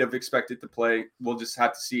 kind of expected to play. We'll just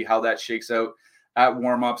have to see how that shakes out at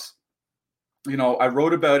warmups. I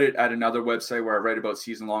wrote about it at another website where I write about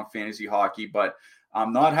season-long fantasy hockey, but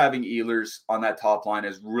not having Ehlers on that top line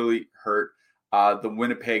has really hurt the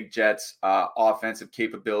Winnipeg Jets' offensive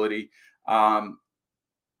capability.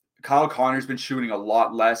 Kyle Connor's been shooting a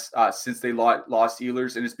lot less since they lost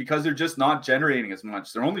Ehlers, and it's because they're just not generating as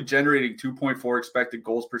much. They're only generating 2.4 expected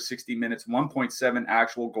goals per 60 minutes, 1.7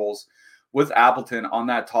 actual goals with Appleton on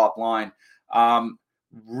that top line.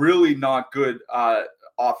 Really not good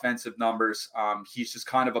offensive numbers. He's just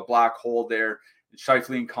kind of a black hole there.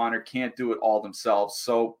 Scheifele and Connor can't do it all themselves.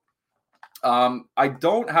 So I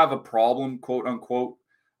don't have a problem, quote unquote,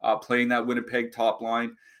 playing that Winnipeg top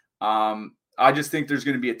line. I just think there's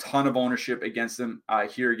going to be a ton of ownership against them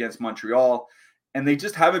here against Montreal, and they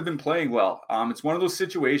just haven't been playing well. It's one of those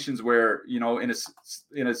situations where, in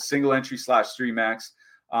a single entry /3 max,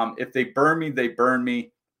 if they burn me, they burn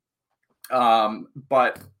me.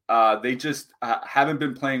 But they just haven't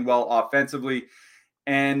been playing well offensively.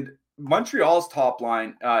 And Montreal's top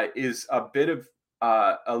line is a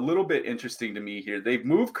little bit interesting to me here. They've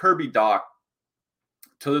moved Kirby Dach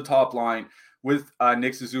to the top line with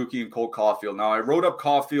Nick Suzuki and Cole Caulfield. Now, I wrote up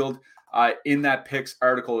Caulfield in that picks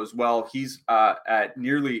article as well. He's at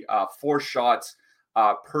nearly 4 shots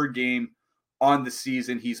per game on the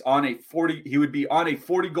season. He's on he would be on a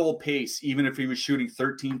 40-goal pace, even if he was shooting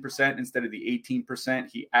 13% instead of the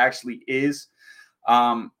 18% he actually is.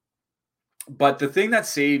 But the thing that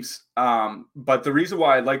saves, but the reason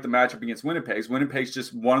why I like the matchup against Winnipeg is Winnipeg's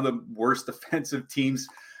just one of the worst defensive teams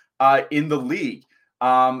in the league.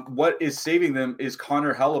 What is saving them is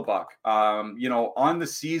Connor Hellebuck. On the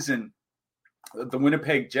season, the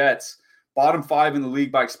Winnipeg Jets, bottom 5 in the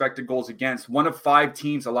league by expected goals against, one of 5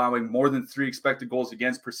 teams allowing more than 3 expected goals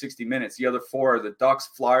against per 60 minutes. The other 4 are the Ducks,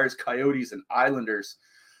 Flyers, Coyotes, and Islanders.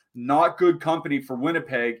 Not good company for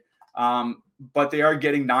Winnipeg, but they are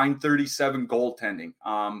getting .937 goaltending.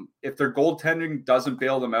 If their goaltending doesn't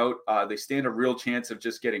bail them out, they stand a real chance of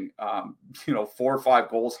just getting, 4 or 5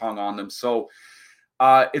 goals hung on them. So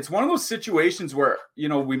it's one of those situations where,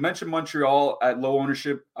 we mentioned Montreal at low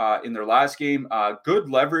ownership in their last game. Good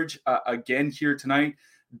leverage again here tonight.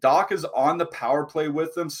 Dach is on the power play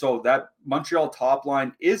with them, so that Montreal top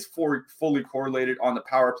line is fully correlated on the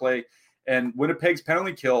power play. And Winnipeg's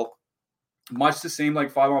penalty kill, much the same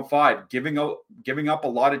like 5-on-5, giving up a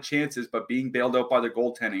lot of chances, but being bailed out by the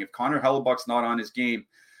goaltending. If Connor Hellebuck's not on his game,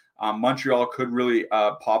 Montreal could really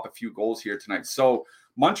pop a few goals here tonight. So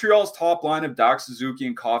Montreal's top line of Dach, Suzuki,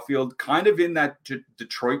 and Caulfield, kind of in that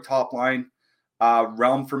Detroit top line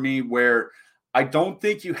realm for me, where I don't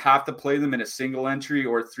think you have to play them in a single entry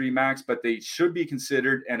or 3 max, but they should be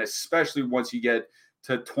considered, and especially once you get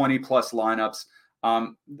to 20-plus lineups.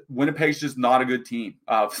 Winnipeg's just not a good team,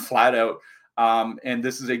 flat out. And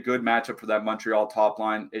this is a good matchup for that Montreal top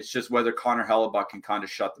line. It's just whether Connor Hellebuck can kind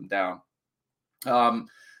of shut them down.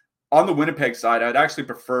 On the Winnipeg side, I'd actually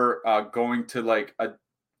prefer going to like a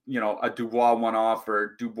Dubois one-off,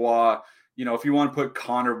 or Dubois, if you want to put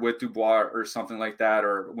Connor with Dubois or something like that,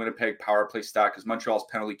 or Winnipeg power play stack, because Montreal's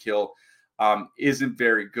penalty kill isn't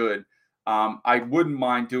very good. I wouldn't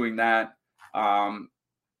mind doing that.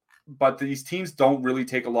 But these teams don't really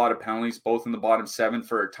take a lot of penalties, both in the bottom 7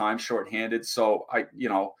 for a time shorthanded. So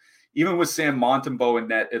even with Sam Montembeault in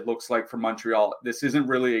net, it looks like for Montreal, this isn't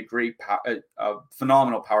really a great,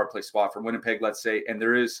 phenomenal power play spot for Winnipeg, let's say, and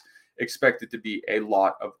there is expected to be a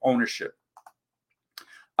lot of ownership.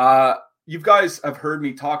 You guys have heard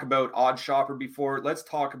me talk about Odd Shopper before. Let's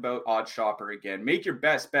talk about Odd Shopper again. Make your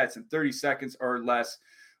best bets in 30 seconds or less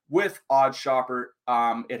with Odd Shopper.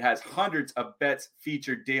 It has hundreds of bets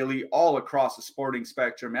featured daily all across the sporting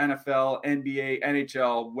spectrum: NFL, NBA,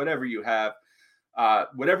 NHL, whatever you have.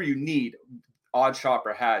 Whatever you need, Odd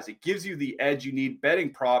Shopper has. It gives you the edge you need,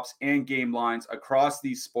 betting props and game lines across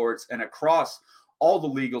these sports and across all the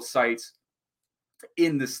legal sites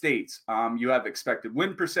in the States. You have expected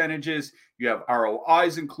win percentages, you have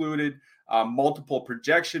ROIs included, multiple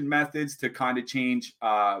projection methods to kind of change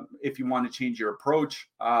if you want to change your approach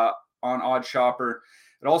on Odd Shopper.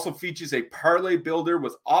 It also features a parlay builder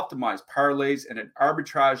with optimized parlays and an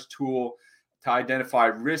arbitrage tool to identify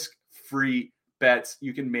risk-free bets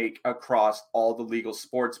you can make across all the legal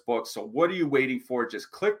sports books. So what are you waiting for?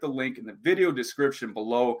 Just click the link in the video description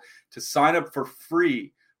below to sign up for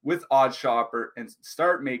free with OddsShopper and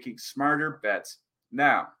start making smarter bets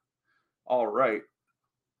now. All right.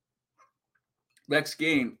 Next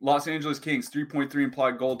game, Los Angeles Kings, 3.3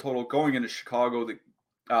 implied goal total going into Chicago. The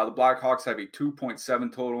Blackhawks have a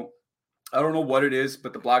 2.7 total. I don't know what it is,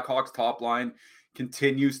 but the Blackhawks top line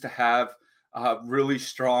continues to have really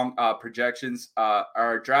strong projections.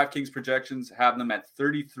 Our DraftKings projections have them at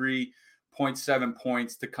 33.7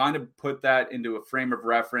 points. To kind of put that into a frame of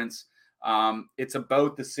reference, it's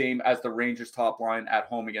about the same as the Rangers top line at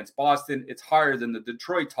home against Boston. It's higher than the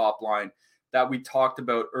Detroit top line that we talked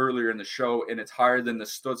about earlier in the show, and it's higher than the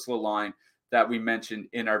Stützle line that we mentioned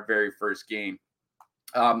in our very first game.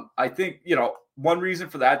 I think, one reason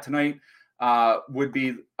for that tonight would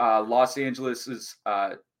be Los Angeles's,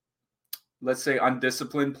 let's say,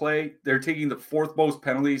 undisciplined play. They're taking the third most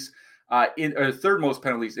penalties in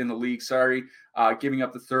the league, giving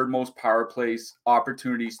up the third most power plays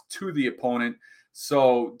opportunities to the opponent.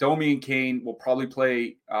 So Domi and Kane will probably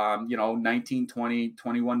play, 19, 20,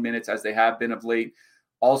 21 minutes as they have been of late.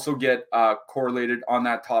 Also get correlated on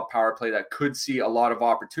that top power play that could see a lot of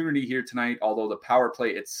opportunity here tonight, although the power play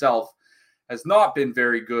itself has not been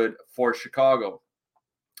very good for Chicago.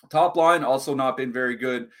 Top line also not been very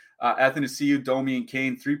good. Athanasiou, Domi, and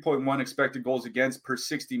Kane, 3.1 expected goals against per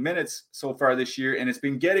 60 minutes so far this year, and it's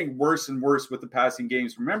been getting worse and worse with the passing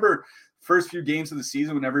games. Remember, first few games of the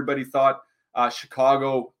season when everybody thought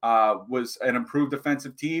Chicago was an improved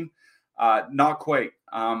defensive team? Not quite.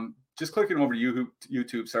 Just clicking over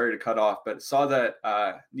YouTube, sorry to cut off, but saw that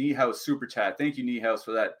Niehaus super chat. Thank you, Niehaus,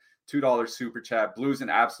 for that $2 super chat. Blues an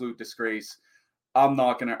absolute disgrace. I'm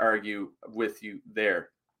not going to argue with you there.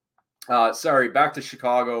 Sorry, back to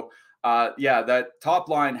Chicago. That top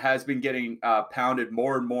line has been getting pounded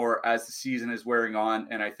more and more as the season is wearing on,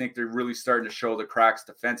 and I think they're really starting to show the cracks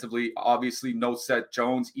defensively. Obviously, no Seth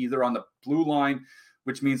Jones either on the blue line,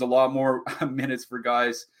 which means a lot more minutes for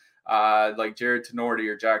guys like Jared Tenorti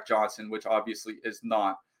or Jack Johnson, which obviously is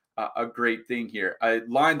not a great thing here. A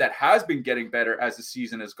line that has been getting better as the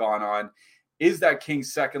season has gone on is that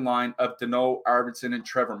Kings second line of Danault, Arvidsson, and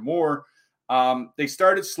Trevor Moore. They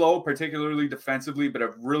started slow, particularly defensively, but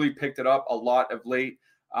have really picked it up a lot of late.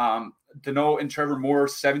 Danault and Trevor Moore,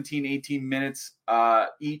 17, 18 minutes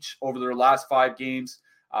each over their last 5 games.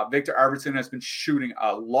 Victor Arvidsson has been shooting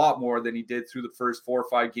a lot more than he did through the first 4 or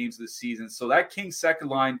 5 games of the season. So that Kings second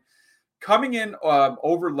line coming in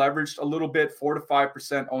over leveraged a little bit, 4 to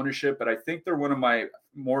 5% ownership, but I think they're one of my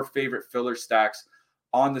more favorite filler stacks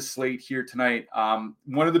on the slate here tonight.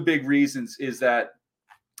 One of the big reasons is that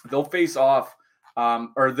they'll face off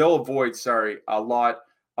they'll avoid, a lot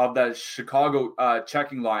of that Chicago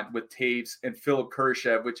checking line with Taves and Philip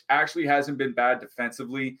Kurashev, which actually hasn't been bad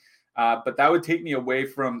defensively. But that would take me away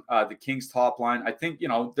from the Kings top line. I think,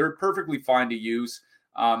 they're perfectly fine to use.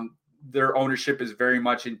 Their ownership is very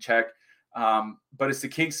much in check. But it's the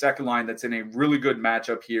Kings second line that's in a really good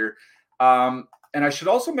matchup here. And I should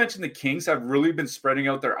also mention the Kings have really been spreading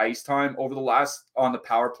out their ice time on the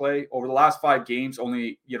power play. Over the last 5 games,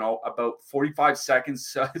 only, about 45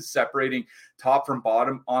 seconds separating top from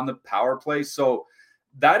bottom on the power play. So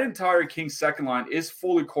that entire Kings second line is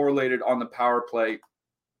fully correlated on the power play.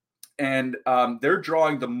 And they're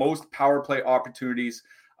drawing the most power play opportunities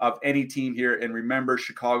of any team here. And remember,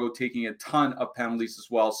 Chicago taking a ton of penalties as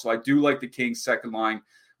well. So I do like the Kings second line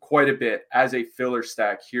quite a bit as a filler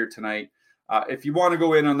stack here tonight. If you want to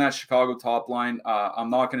go in on that Chicago top line, I'm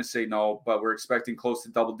not going to say no, but we're expecting close to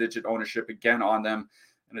double-digit ownership again on them.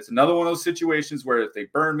 And it's another one of those situations where if they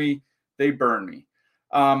burn me, they burn me.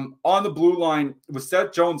 On the blue line, with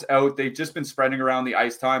Seth Jones out, they've just been spreading around the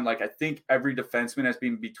ice time. I think every defenseman has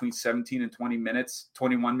been between 17 and 21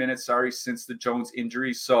 minutes, since the Jones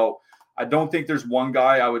injury. So I don't think there's one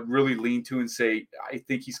guy I would really lean to and say, I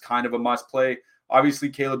think he's kind of a must play. Obviously,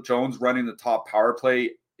 Caleb Jones running the top power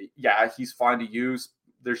play. Yeah, he's fine to use.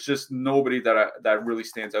 There's just nobody that really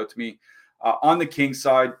stands out to me. On the Kings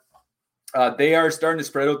side, they are starting to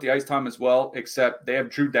spread out the ice time as well, except they have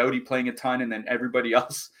Drew Doughty playing a ton and then everybody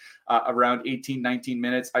else around 18, 19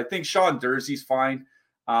 minutes. I think Sean Durzee's fine,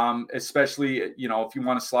 especially, if you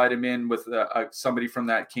want to slide him in with somebody from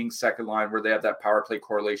that Kings second line where they have that power play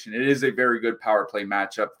correlation. It is a very good power play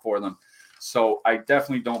matchup for them. So I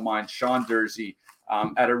definitely don't mind Sean Durze.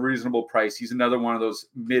 At a reasonable price. He's another one of those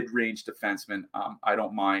mid-range defensemen I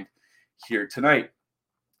don't mind here tonight.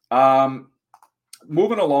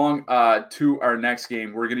 moving along to our next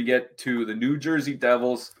game, we're going to get to the New Jersey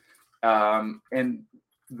Devils and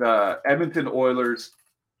the Edmonton Oilers,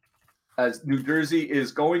 as New Jersey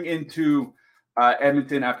is going into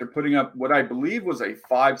Edmonton after putting up what I believe was a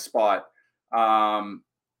 5 spot on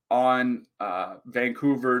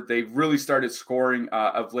Vancouver. They've really started scoring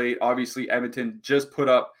of late. Obviously, Edmonton just put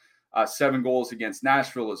up 7 goals against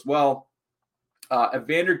Nashville as well.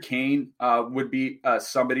 Evander Kane would be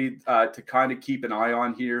somebody to kind of keep an eye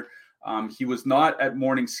on here. He was not at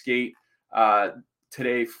morning skate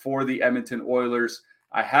today for the Edmonton Oilers.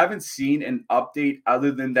 I haven't seen an update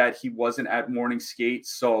other than that he wasn't at morning skate.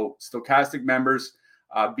 So Stochastic members,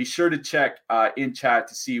 be sure to check in chat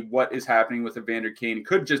to see what is happening with Evander Kane. It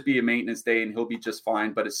could just be a maintenance day and he'll be just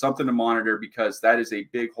fine, but it's something to monitor because that is a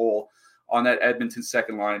big hole on that Edmonton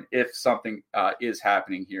second line if something is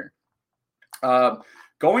happening here.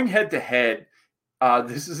 Going head to head,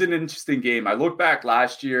 this is an interesting game. I look back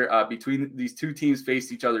last year between these two teams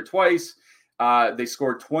faced each other twice. They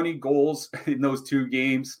scored 20 goals in those 2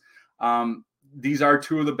 games. These are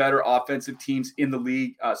 2 of the better offensive teams in the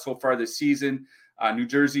league so far this season. New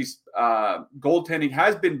Jersey's goaltending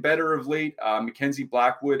has been better of late. Mackenzie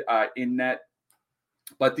Blackwood in net.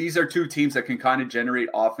 But these are 2 teams that can kind of generate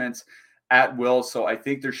offense at will. So I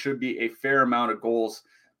think there should be a fair amount of goals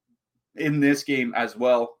in this game as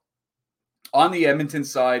well. On the Edmonton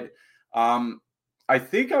side, I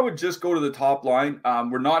think I would just go to the top line.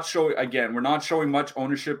 We're not showing much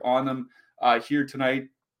ownership on them here tonight.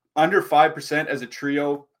 Under 5% as a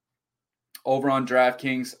trio over on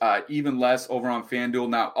DraftKings, even less over on FanDuel.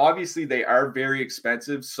 Now, obviously, they are very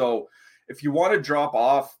expensive. So if you want to drop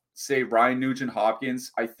off, say, Ryan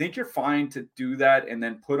Nugent-Hopkins, I think you're fine to do that and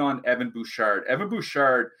then put on Evan Bouchard. Evan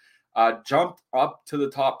Bouchard jumped up to the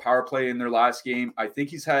top power play in their last game. I think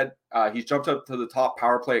he's jumped up to the top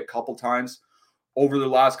power play a couple times over the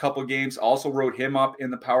last couple of games. Also wrote him up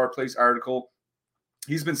in the Power Plays article.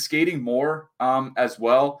 He's been skating more as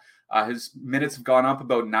well. His minutes have gone up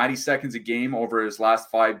about 90 seconds a game over his last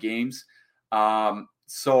 5 games.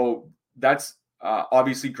 So that's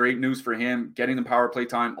obviously great news for him. Getting the power play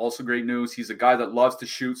time, also great news. He's a guy that loves to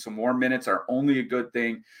shoot, so more minutes are only a good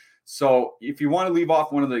thing. So if you want to leave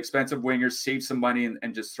off one of the expensive wingers, save some money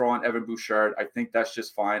and just throw on Evan Bouchard, I think that's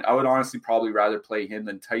just fine. I would honestly probably rather play him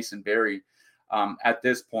than Tyson Barrie at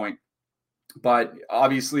this point. But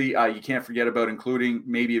obviously, you can't forget about including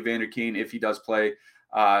maybe Evander Kane if he does play.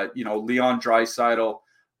 Leon Draisaitl,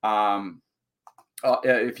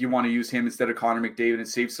 if you want to use him instead of Connor McDavid and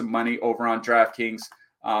save some money over on DraftKings,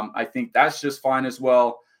 I think that's just fine as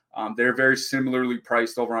well. They're very similarly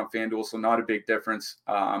priced over on FanDuel, so not a big difference.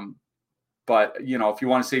 But, if you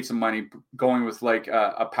want to save some money, going with like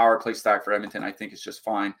a power play stack for Edmonton, I think it's just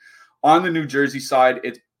fine. On the New Jersey side,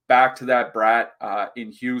 it's back to that Bratt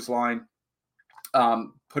in Hughes line,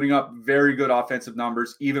 putting up very good offensive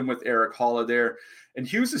numbers, even with Eric Holla there. And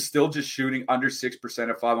Hughes is still just shooting under 6%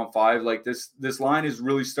 at 5-on-5. Like this line has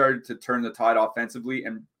really started to turn the tide offensively,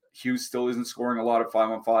 and Hughes still isn't scoring a lot of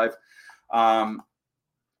 5-on-5.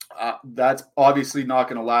 That's obviously not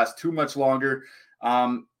going to last too much longer.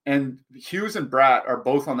 And Hughes and Bratt are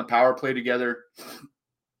both on the power play together.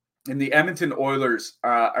 And the Edmonton Oilers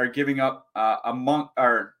are giving up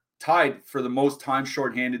are tied for the most time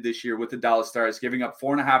shorthanded this year with the Dallas Stars, giving up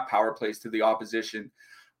 4.5 power plays to the opposition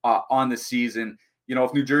on the season.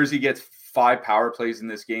 If New Jersey gets 5 power plays in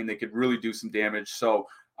this game, they could really do some damage. So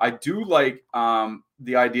I do like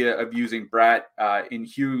the idea of using Bratt in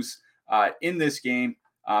Hughes in this game.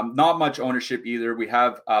 Not much ownership either. We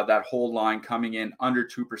have that whole line coming in under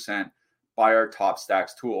 2% by our top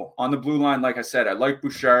stacks tool. On the blue line, like I said, I like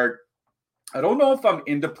Bouchard. I don't know if I'm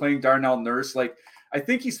into playing Darnell Nurse. I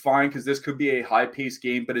think he's fine because this could be a high-paced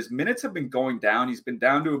game, but his minutes have been going down. He's been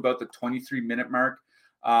down to about the 23-minute mark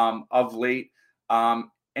of late.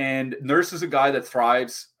 And Nurse is a guy that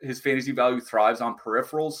thrives. His fantasy value thrives on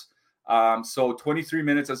peripherals. So 23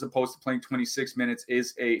 minutes as opposed to playing 26 minutes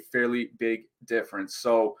is a fairly big difference.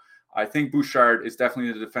 So I think Bouchard is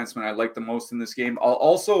definitely the defenseman I like the most in this game. I'll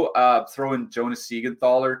also throw in Jonas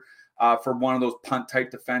Siegenthaler for one of those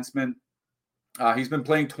punt-type defensemen. He's been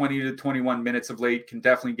playing 20 to 21 minutes of late, can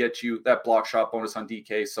definitely get you that block shot bonus on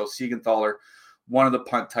DK. So Siegenthaler, one of the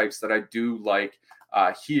punt types that I do like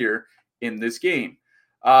here in this game.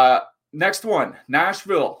 Next one,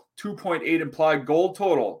 Nashville, 2.8 implied goal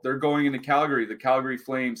total. They're going into Calgary. The Calgary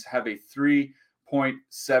Flames have a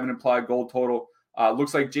 3.7 implied goal total.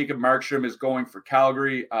 Looks like Jacob Markstrom is going for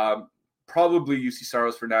Calgary. Probably UC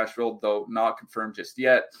Saros for Nashville, though not confirmed just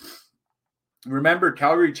yet. Remember,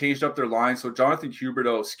 Calgary changed up their line, so Jonathan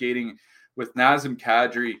Huberdeau skating with Nazem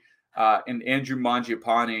Kadri and Andrew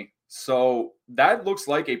Mangiapane. So that looks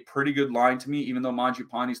like a pretty good line to me, even though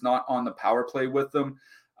Mangiapane's not on the power play with them.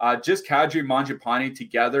 Just Kadri and Mangiapane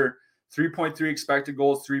together, 3.3 expected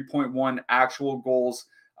goals, 3.1 actual goals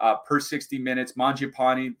per 60 minutes.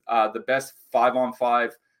 Mangiapane, the best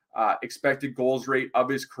 5-on-5 expected goals rate of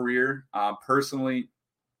his career, personally.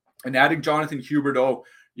 And adding Jonathan Huberdeau,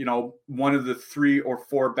 one of the 3 or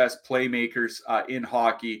 4 best playmakers in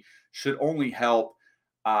hockey, should only help.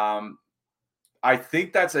 I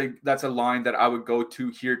think that's a line that I would go to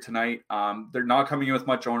here tonight. They're not coming in with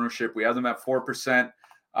much ownership. We have them at 4%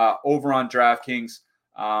 over on DraftKings.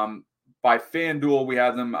 By FanDuel, we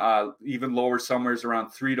have them even lower, somewhere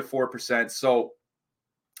around 3 to 4%. So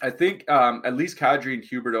I think at least Kadri and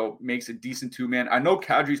Huberdeau makes a decent 2-man. I know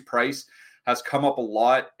Kadri's price has come up a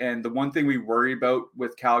lot, and the one thing we worry about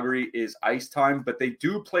with Calgary is ice time, but they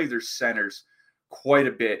do play their centers quite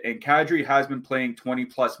a bit, and Kadri has been playing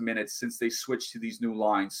 20-plus minutes since they switched to these new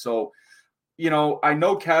lines. So, I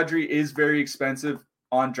know Kadri is very expensive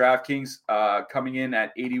on DraftKings, coming in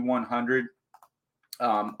at $8,100,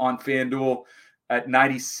 on FanDuel at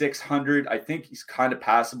 $9,600. I think he's kind of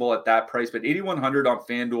passable at that price, but $8,100 on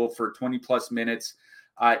FanDuel for 20-plus minutes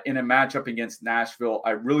in a matchup against Nashville,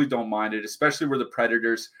 I really don't mind it, especially where the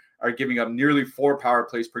Predators are giving up nearly 4 power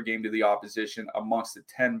plays per game to the opposition, amongst the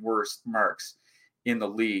 10 worst marks in the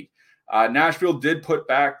league. Nashville did put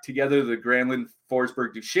back together the Granlund,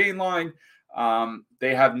 Forsberg, Duchesne line.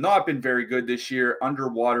 They have not been very good this year,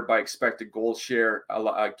 underwater by expected goal share,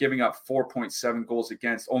 giving up 4.7 goals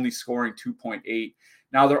against, only scoring 2.8.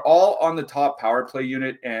 Now, they're all on the top power play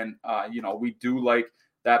unit, and, we do like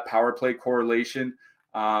that power play correlation.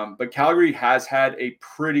 But Calgary has had a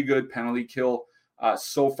pretty good penalty kill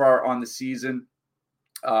so far on the season.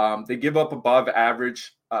 They give up above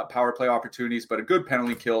average power play opportunities, but a good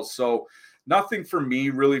penalty kill. So nothing for me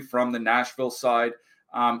really from the Nashville side.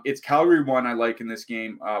 It's Calgary one I like in this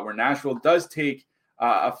game, where Nashville does take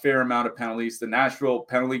a fair amount of penalties. The Nashville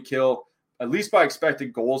penalty kill, at least by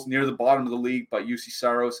expected goals, near the bottom of the league, but UC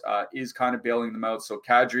Saros is kind of bailing them out. So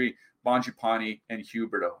Kadri, Mangiapane, and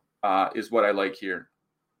Huberdeau is what I like here.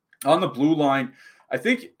 On the blue line, I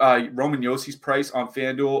think Roman Yossi's price on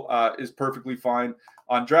FanDuel is perfectly fine.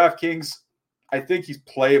 On DraftKings, I think he's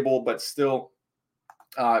playable, but still,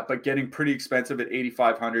 but getting pretty expensive at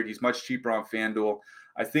 $8,500. He's much cheaper on FanDuel.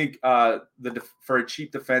 I think for a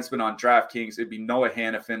cheap defenseman on DraftKings, it'd be Noah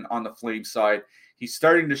Hannafin on the Flame side. He's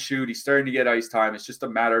starting to shoot. He's starting to get ice time. It's just a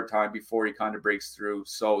matter of time before he kind of breaks through.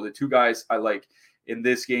 So the 2 guys I like in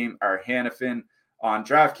this game are Hannafin on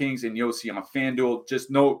DraftKings and Yossi on FanDuel.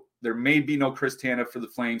 Just note, there may be no Chris Tanev for the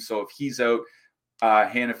Flames, so if he's out,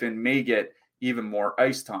 Hannafin may get even more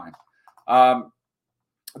ice time.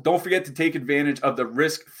 Don't forget to take advantage of the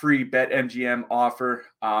risk-free BetMGM offer.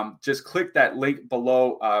 Just click that link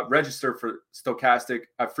below. Register for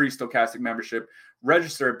a free Stochastic membership.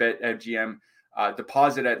 Register at BetMGM.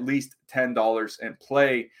 Deposit at least $10 and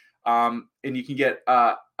play. And you can get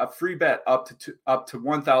a free bet up to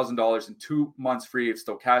 $1,000 and 2 months free of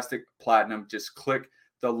Stochastic Platinum. Just click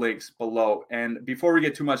the links below. And before we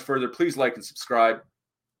get too much further, please like and subscribe.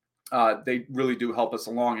 They really do help us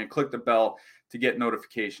along, and click the bell to get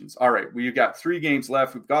notifications. All right, we've got 3 games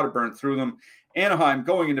left. We've got to burn through them. Anaheim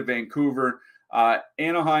going into Vancouver.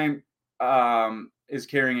 Anaheim is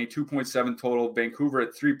carrying a 2.7 total. Vancouver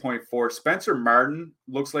at 3.4. Spencer Martin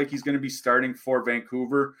looks like he's going to be starting for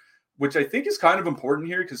Vancouver, which I think is kind of important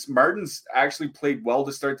here because Martin's actually played well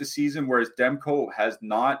to start the season, whereas Demko has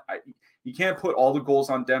not. You can't put all the goals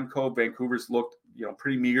on Demko. Vancouver's looked,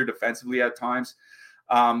 pretty meager defensively at times.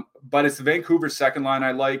 But it's the Vancouver second line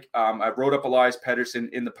I like. I wrote up Elias Pettersson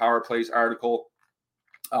in the Power Plays article.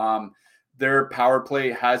 Their power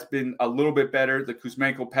play has been a little bit better. The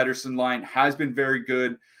Kuzmenko-Pettersson line has been very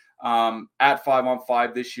good at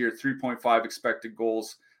 5-on-5 this year, 3.5 expected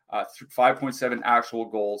goals, 5.7 actual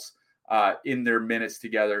goals in their minutes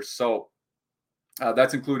together. So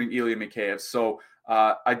that's including Ilya Mikheyev. So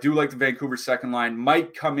I do like the Vancouver second line.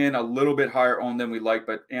 Might come in a little bit higher owned than we like,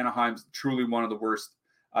 but Anaheim's truly one of the worst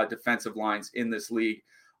defensive lines in this league.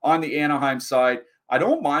 On the Anaheim side, I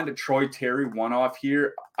don't mind a Troy Terry one-off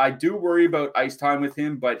here. I do worry about ice time with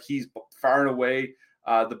him, but he's far and away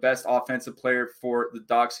the best offensive player for the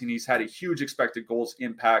Ducks, and he's had a huge expected goals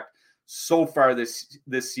impact so far this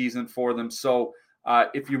season for them. So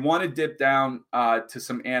if you want to dip down to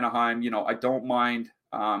some Anaheim, I don't mind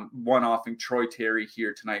one-offing Troy Terry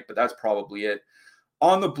here tonight, but that's probably it.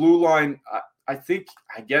 On the blue line,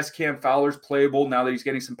 I guess Cam Fowler's playable now that he's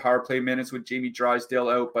getting some power play minutes with Jamie Drysdale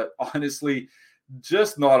out, but honestly,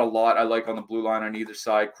 just not a lot I like on the blue line on either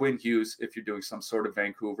side. Quinn Hughes, if you're doing some sort of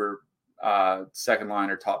Vancouver second line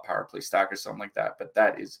or top power play stack or something like that, but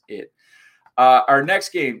that is it. Our next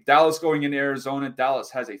game, Dallas going into Arizona.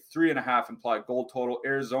 Dallas has a 3.5 implied goal total.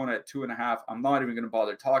 Arizona at 2.5. I'm not even going to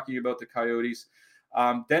bother talking about the Coyotes.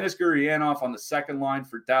 Dennis Gurianov on the second line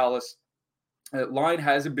for Dallas. That line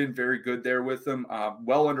hasn't been very good there with them.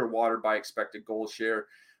 Well underwater by expected goal share.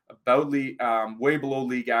 About way below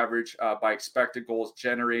league average by expected goals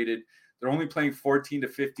generated. They're only playing 14 to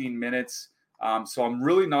 15 minutes. So I'm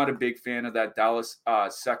really not a big fan of that Dallas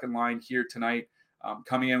second line here tonight.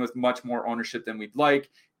 Coming in with much more ownership than we'd like.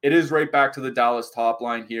 It is right back to the Dallas top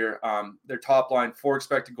line here. Their top line, 4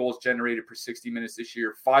 expected goals generated per 60 minutes this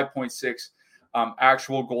year, 5.6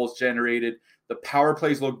 actual goals generated. The power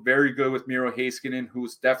plays look very good with Miro Heiskanen,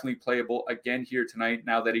 who's definitely playable again here tonight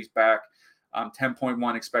now that he's back.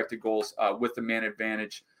 10.1 expected goals with the man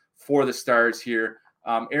advantage for the Stars here.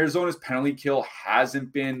 Arizona's penalty kill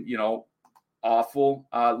hasn't been, awful,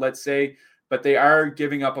 let's say, but they are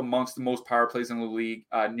giving up amongst the most power plays in the league,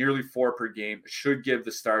 nearly 4 per game. Should give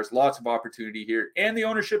the Stars lots of opportunity here. And the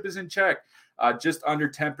ownership is in check, just under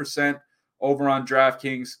 10% over on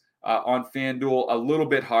DraftKings. On FanDuel, a little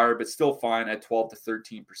bit higher, but still fine at 12 to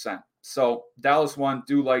 13%. So Dallas won,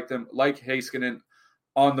 do like them, like Heiskanen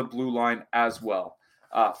on the blue line as well.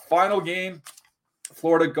 Final game,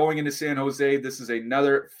 Florida going into San Jose. This is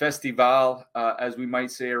another festival, as we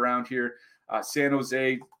might say around here. San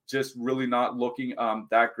Jose just really not looking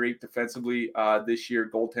that great defensively this year.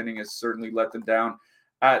 Goaltending has certainly let them down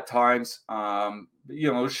at times.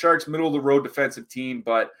 The Sharks, middle of the road defensive team,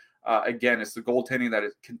 but again, it's the goaltending that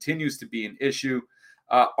it continues to be an issue.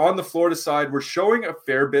 On the Florida side, we're showing a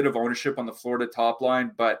fair bit of ownership on the Florida top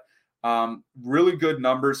line, but really good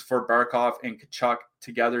numbers for Barkov and Tkachuk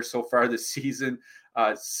together so far this season.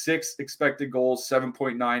 6 expected goals,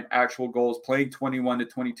 7.9 actual goals, playing 21 to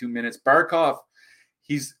 22 minutes. Barkov,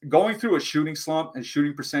 he's going through a shooting slump. His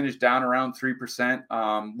shooting percentage down around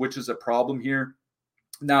 3%, which is a problem here.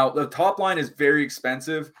 Now, the top line is very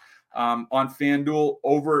expensive. On FanDuel,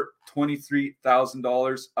 over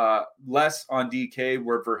 $23,000, less on DK,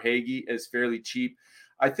 where Verhaeghe is fairly cheap.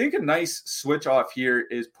 I think a nice switch off here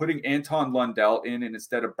is putting Anton Lundell in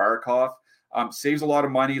instead of Barkov. Saves a lot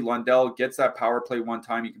of money. Lundell gets that power play one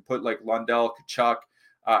time. You can put like Lundell, Tkachuk,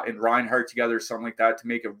 and Reinhart together, something like that, to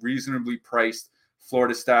make a reasonably priced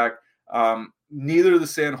Florida stack. Neither of the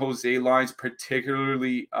San Jose lines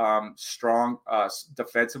particularly strong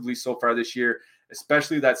defensively so far this year,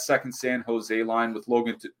 especially that second San Jose line with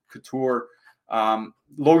Logan Couture.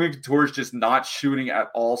 Logan Couture is just not shooting at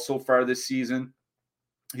all so far this season.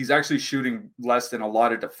 He's actually shooting less than a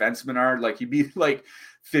lot of defensemen are. Like, he'd be like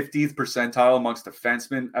 15th percentile amongst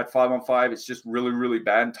defensemen at 5-on-5. It's just really, really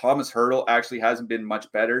bad. And Thomas Hertl actually hasn't been much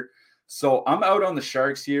better. So I'm out on the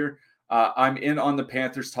Sharks here. I'm in on the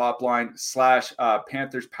Panthers top line /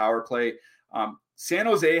 Panthers power play. San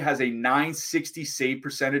Jose has a 960 save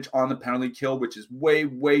percentage on the penalty kill, which is way,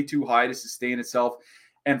 way too high to sustain itself.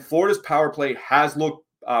 And Florida's power play has looked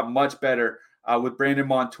much better with Brandon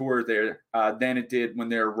Montour there than it did when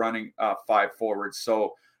they were running 5 forwards.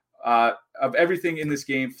 So of everything in this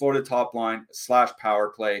game, Florida top line / power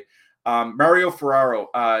play. Mario Ferraro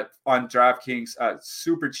on DraftKings,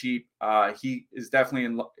 super cheap. He is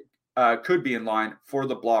definitely could be in line for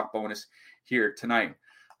the block bonus here tonight.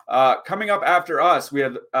 Coming up after us, we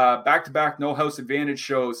have back-to-back No House Advantage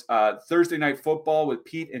shows. Thursday Night Football with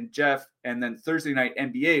Pete and Jeff, and then Thursday Night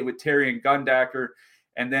NBA with Terry and Gundacker.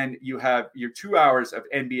 And then you have your 2 hours of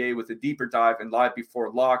NBA with a deeper dive and live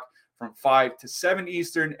before lock from 5 to 7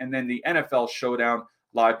 Eastern, and then the NFL Showdown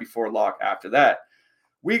live before lock after that.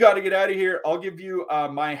 We got to get out of here. I'll give you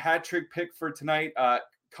my hat trick pick for tonight.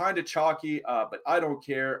 Kind of chalky, but I don't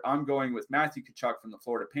care. I'm going with Matthew Tkachuk from the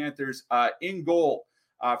Florida Panthers. In goal,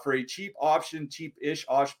 for a cheap-ish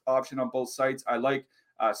option on both sites, I like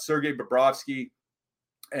Sergei Bobrovsky,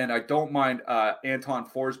 and I don't mind Anton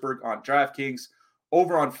Forsberg on DraftKings.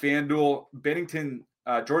 Over on FanDuel,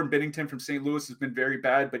 Jordan Binnington from St. Louis has been very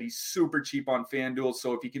bad, but he's super cheap on FanDuel,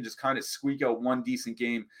 so if he can just kind of squeak out one decent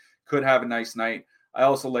game, could have a nice night. I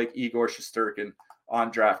also like Igor Shesterkin on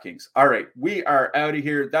DraftKings. All right, we are out of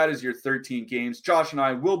here. That is your 13 games. Josh and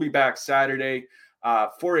I will be back Saturday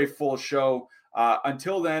for a full show.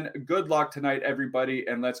 Until then, good luck tonight, everybody,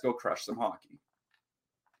 and let's go crush some hockey.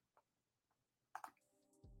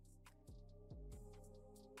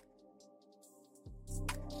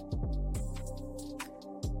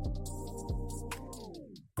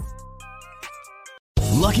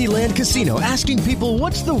 Lucky Land Casino, asking people,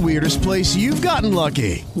 what's the weirdest place you've gotten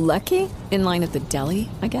lucky? Lucky? In line at the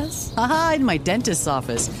deli, I guess? Aha, in my dentist's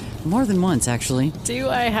office. More than once, actually. Do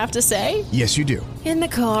I have to say? Yes, you do. In the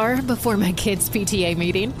car before my kids' PTA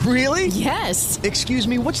meeting. Really? Yes. Excuse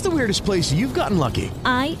me, what's the weirdest place you've gotten lucky?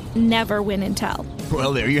 I never win and tell.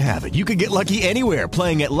 Well, there you have it. You can get lucky anywhere,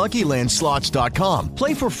 playing at LuckyLandSlots.com.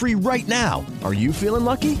 Play for free right now. Are you feeling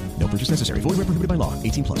lucky? No purchase necessary. Void where prohibited by law.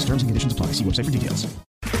 18 plus. Terms and conditions apply. See website for details.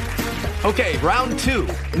 Okay, round two.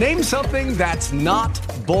 Name something that's not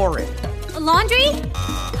boring. A laundry?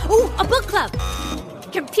 Ooh, a book club.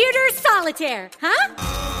 Computer solitaire, huh?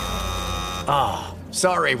 Ah,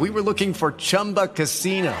 sorry, we were looking for Chumba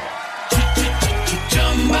Casino.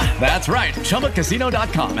 That's right,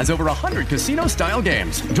 ChumbaCasino.com has over 100 casino-style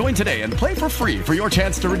games. Join today and play for free for your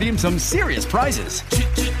chance to redeem some serious prizes.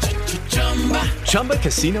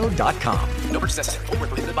 ChumbaCasino.com. No purchase necessary. Void where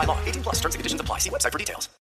prohibited by law. 18 plus. Terms and conditions apply. See website for details.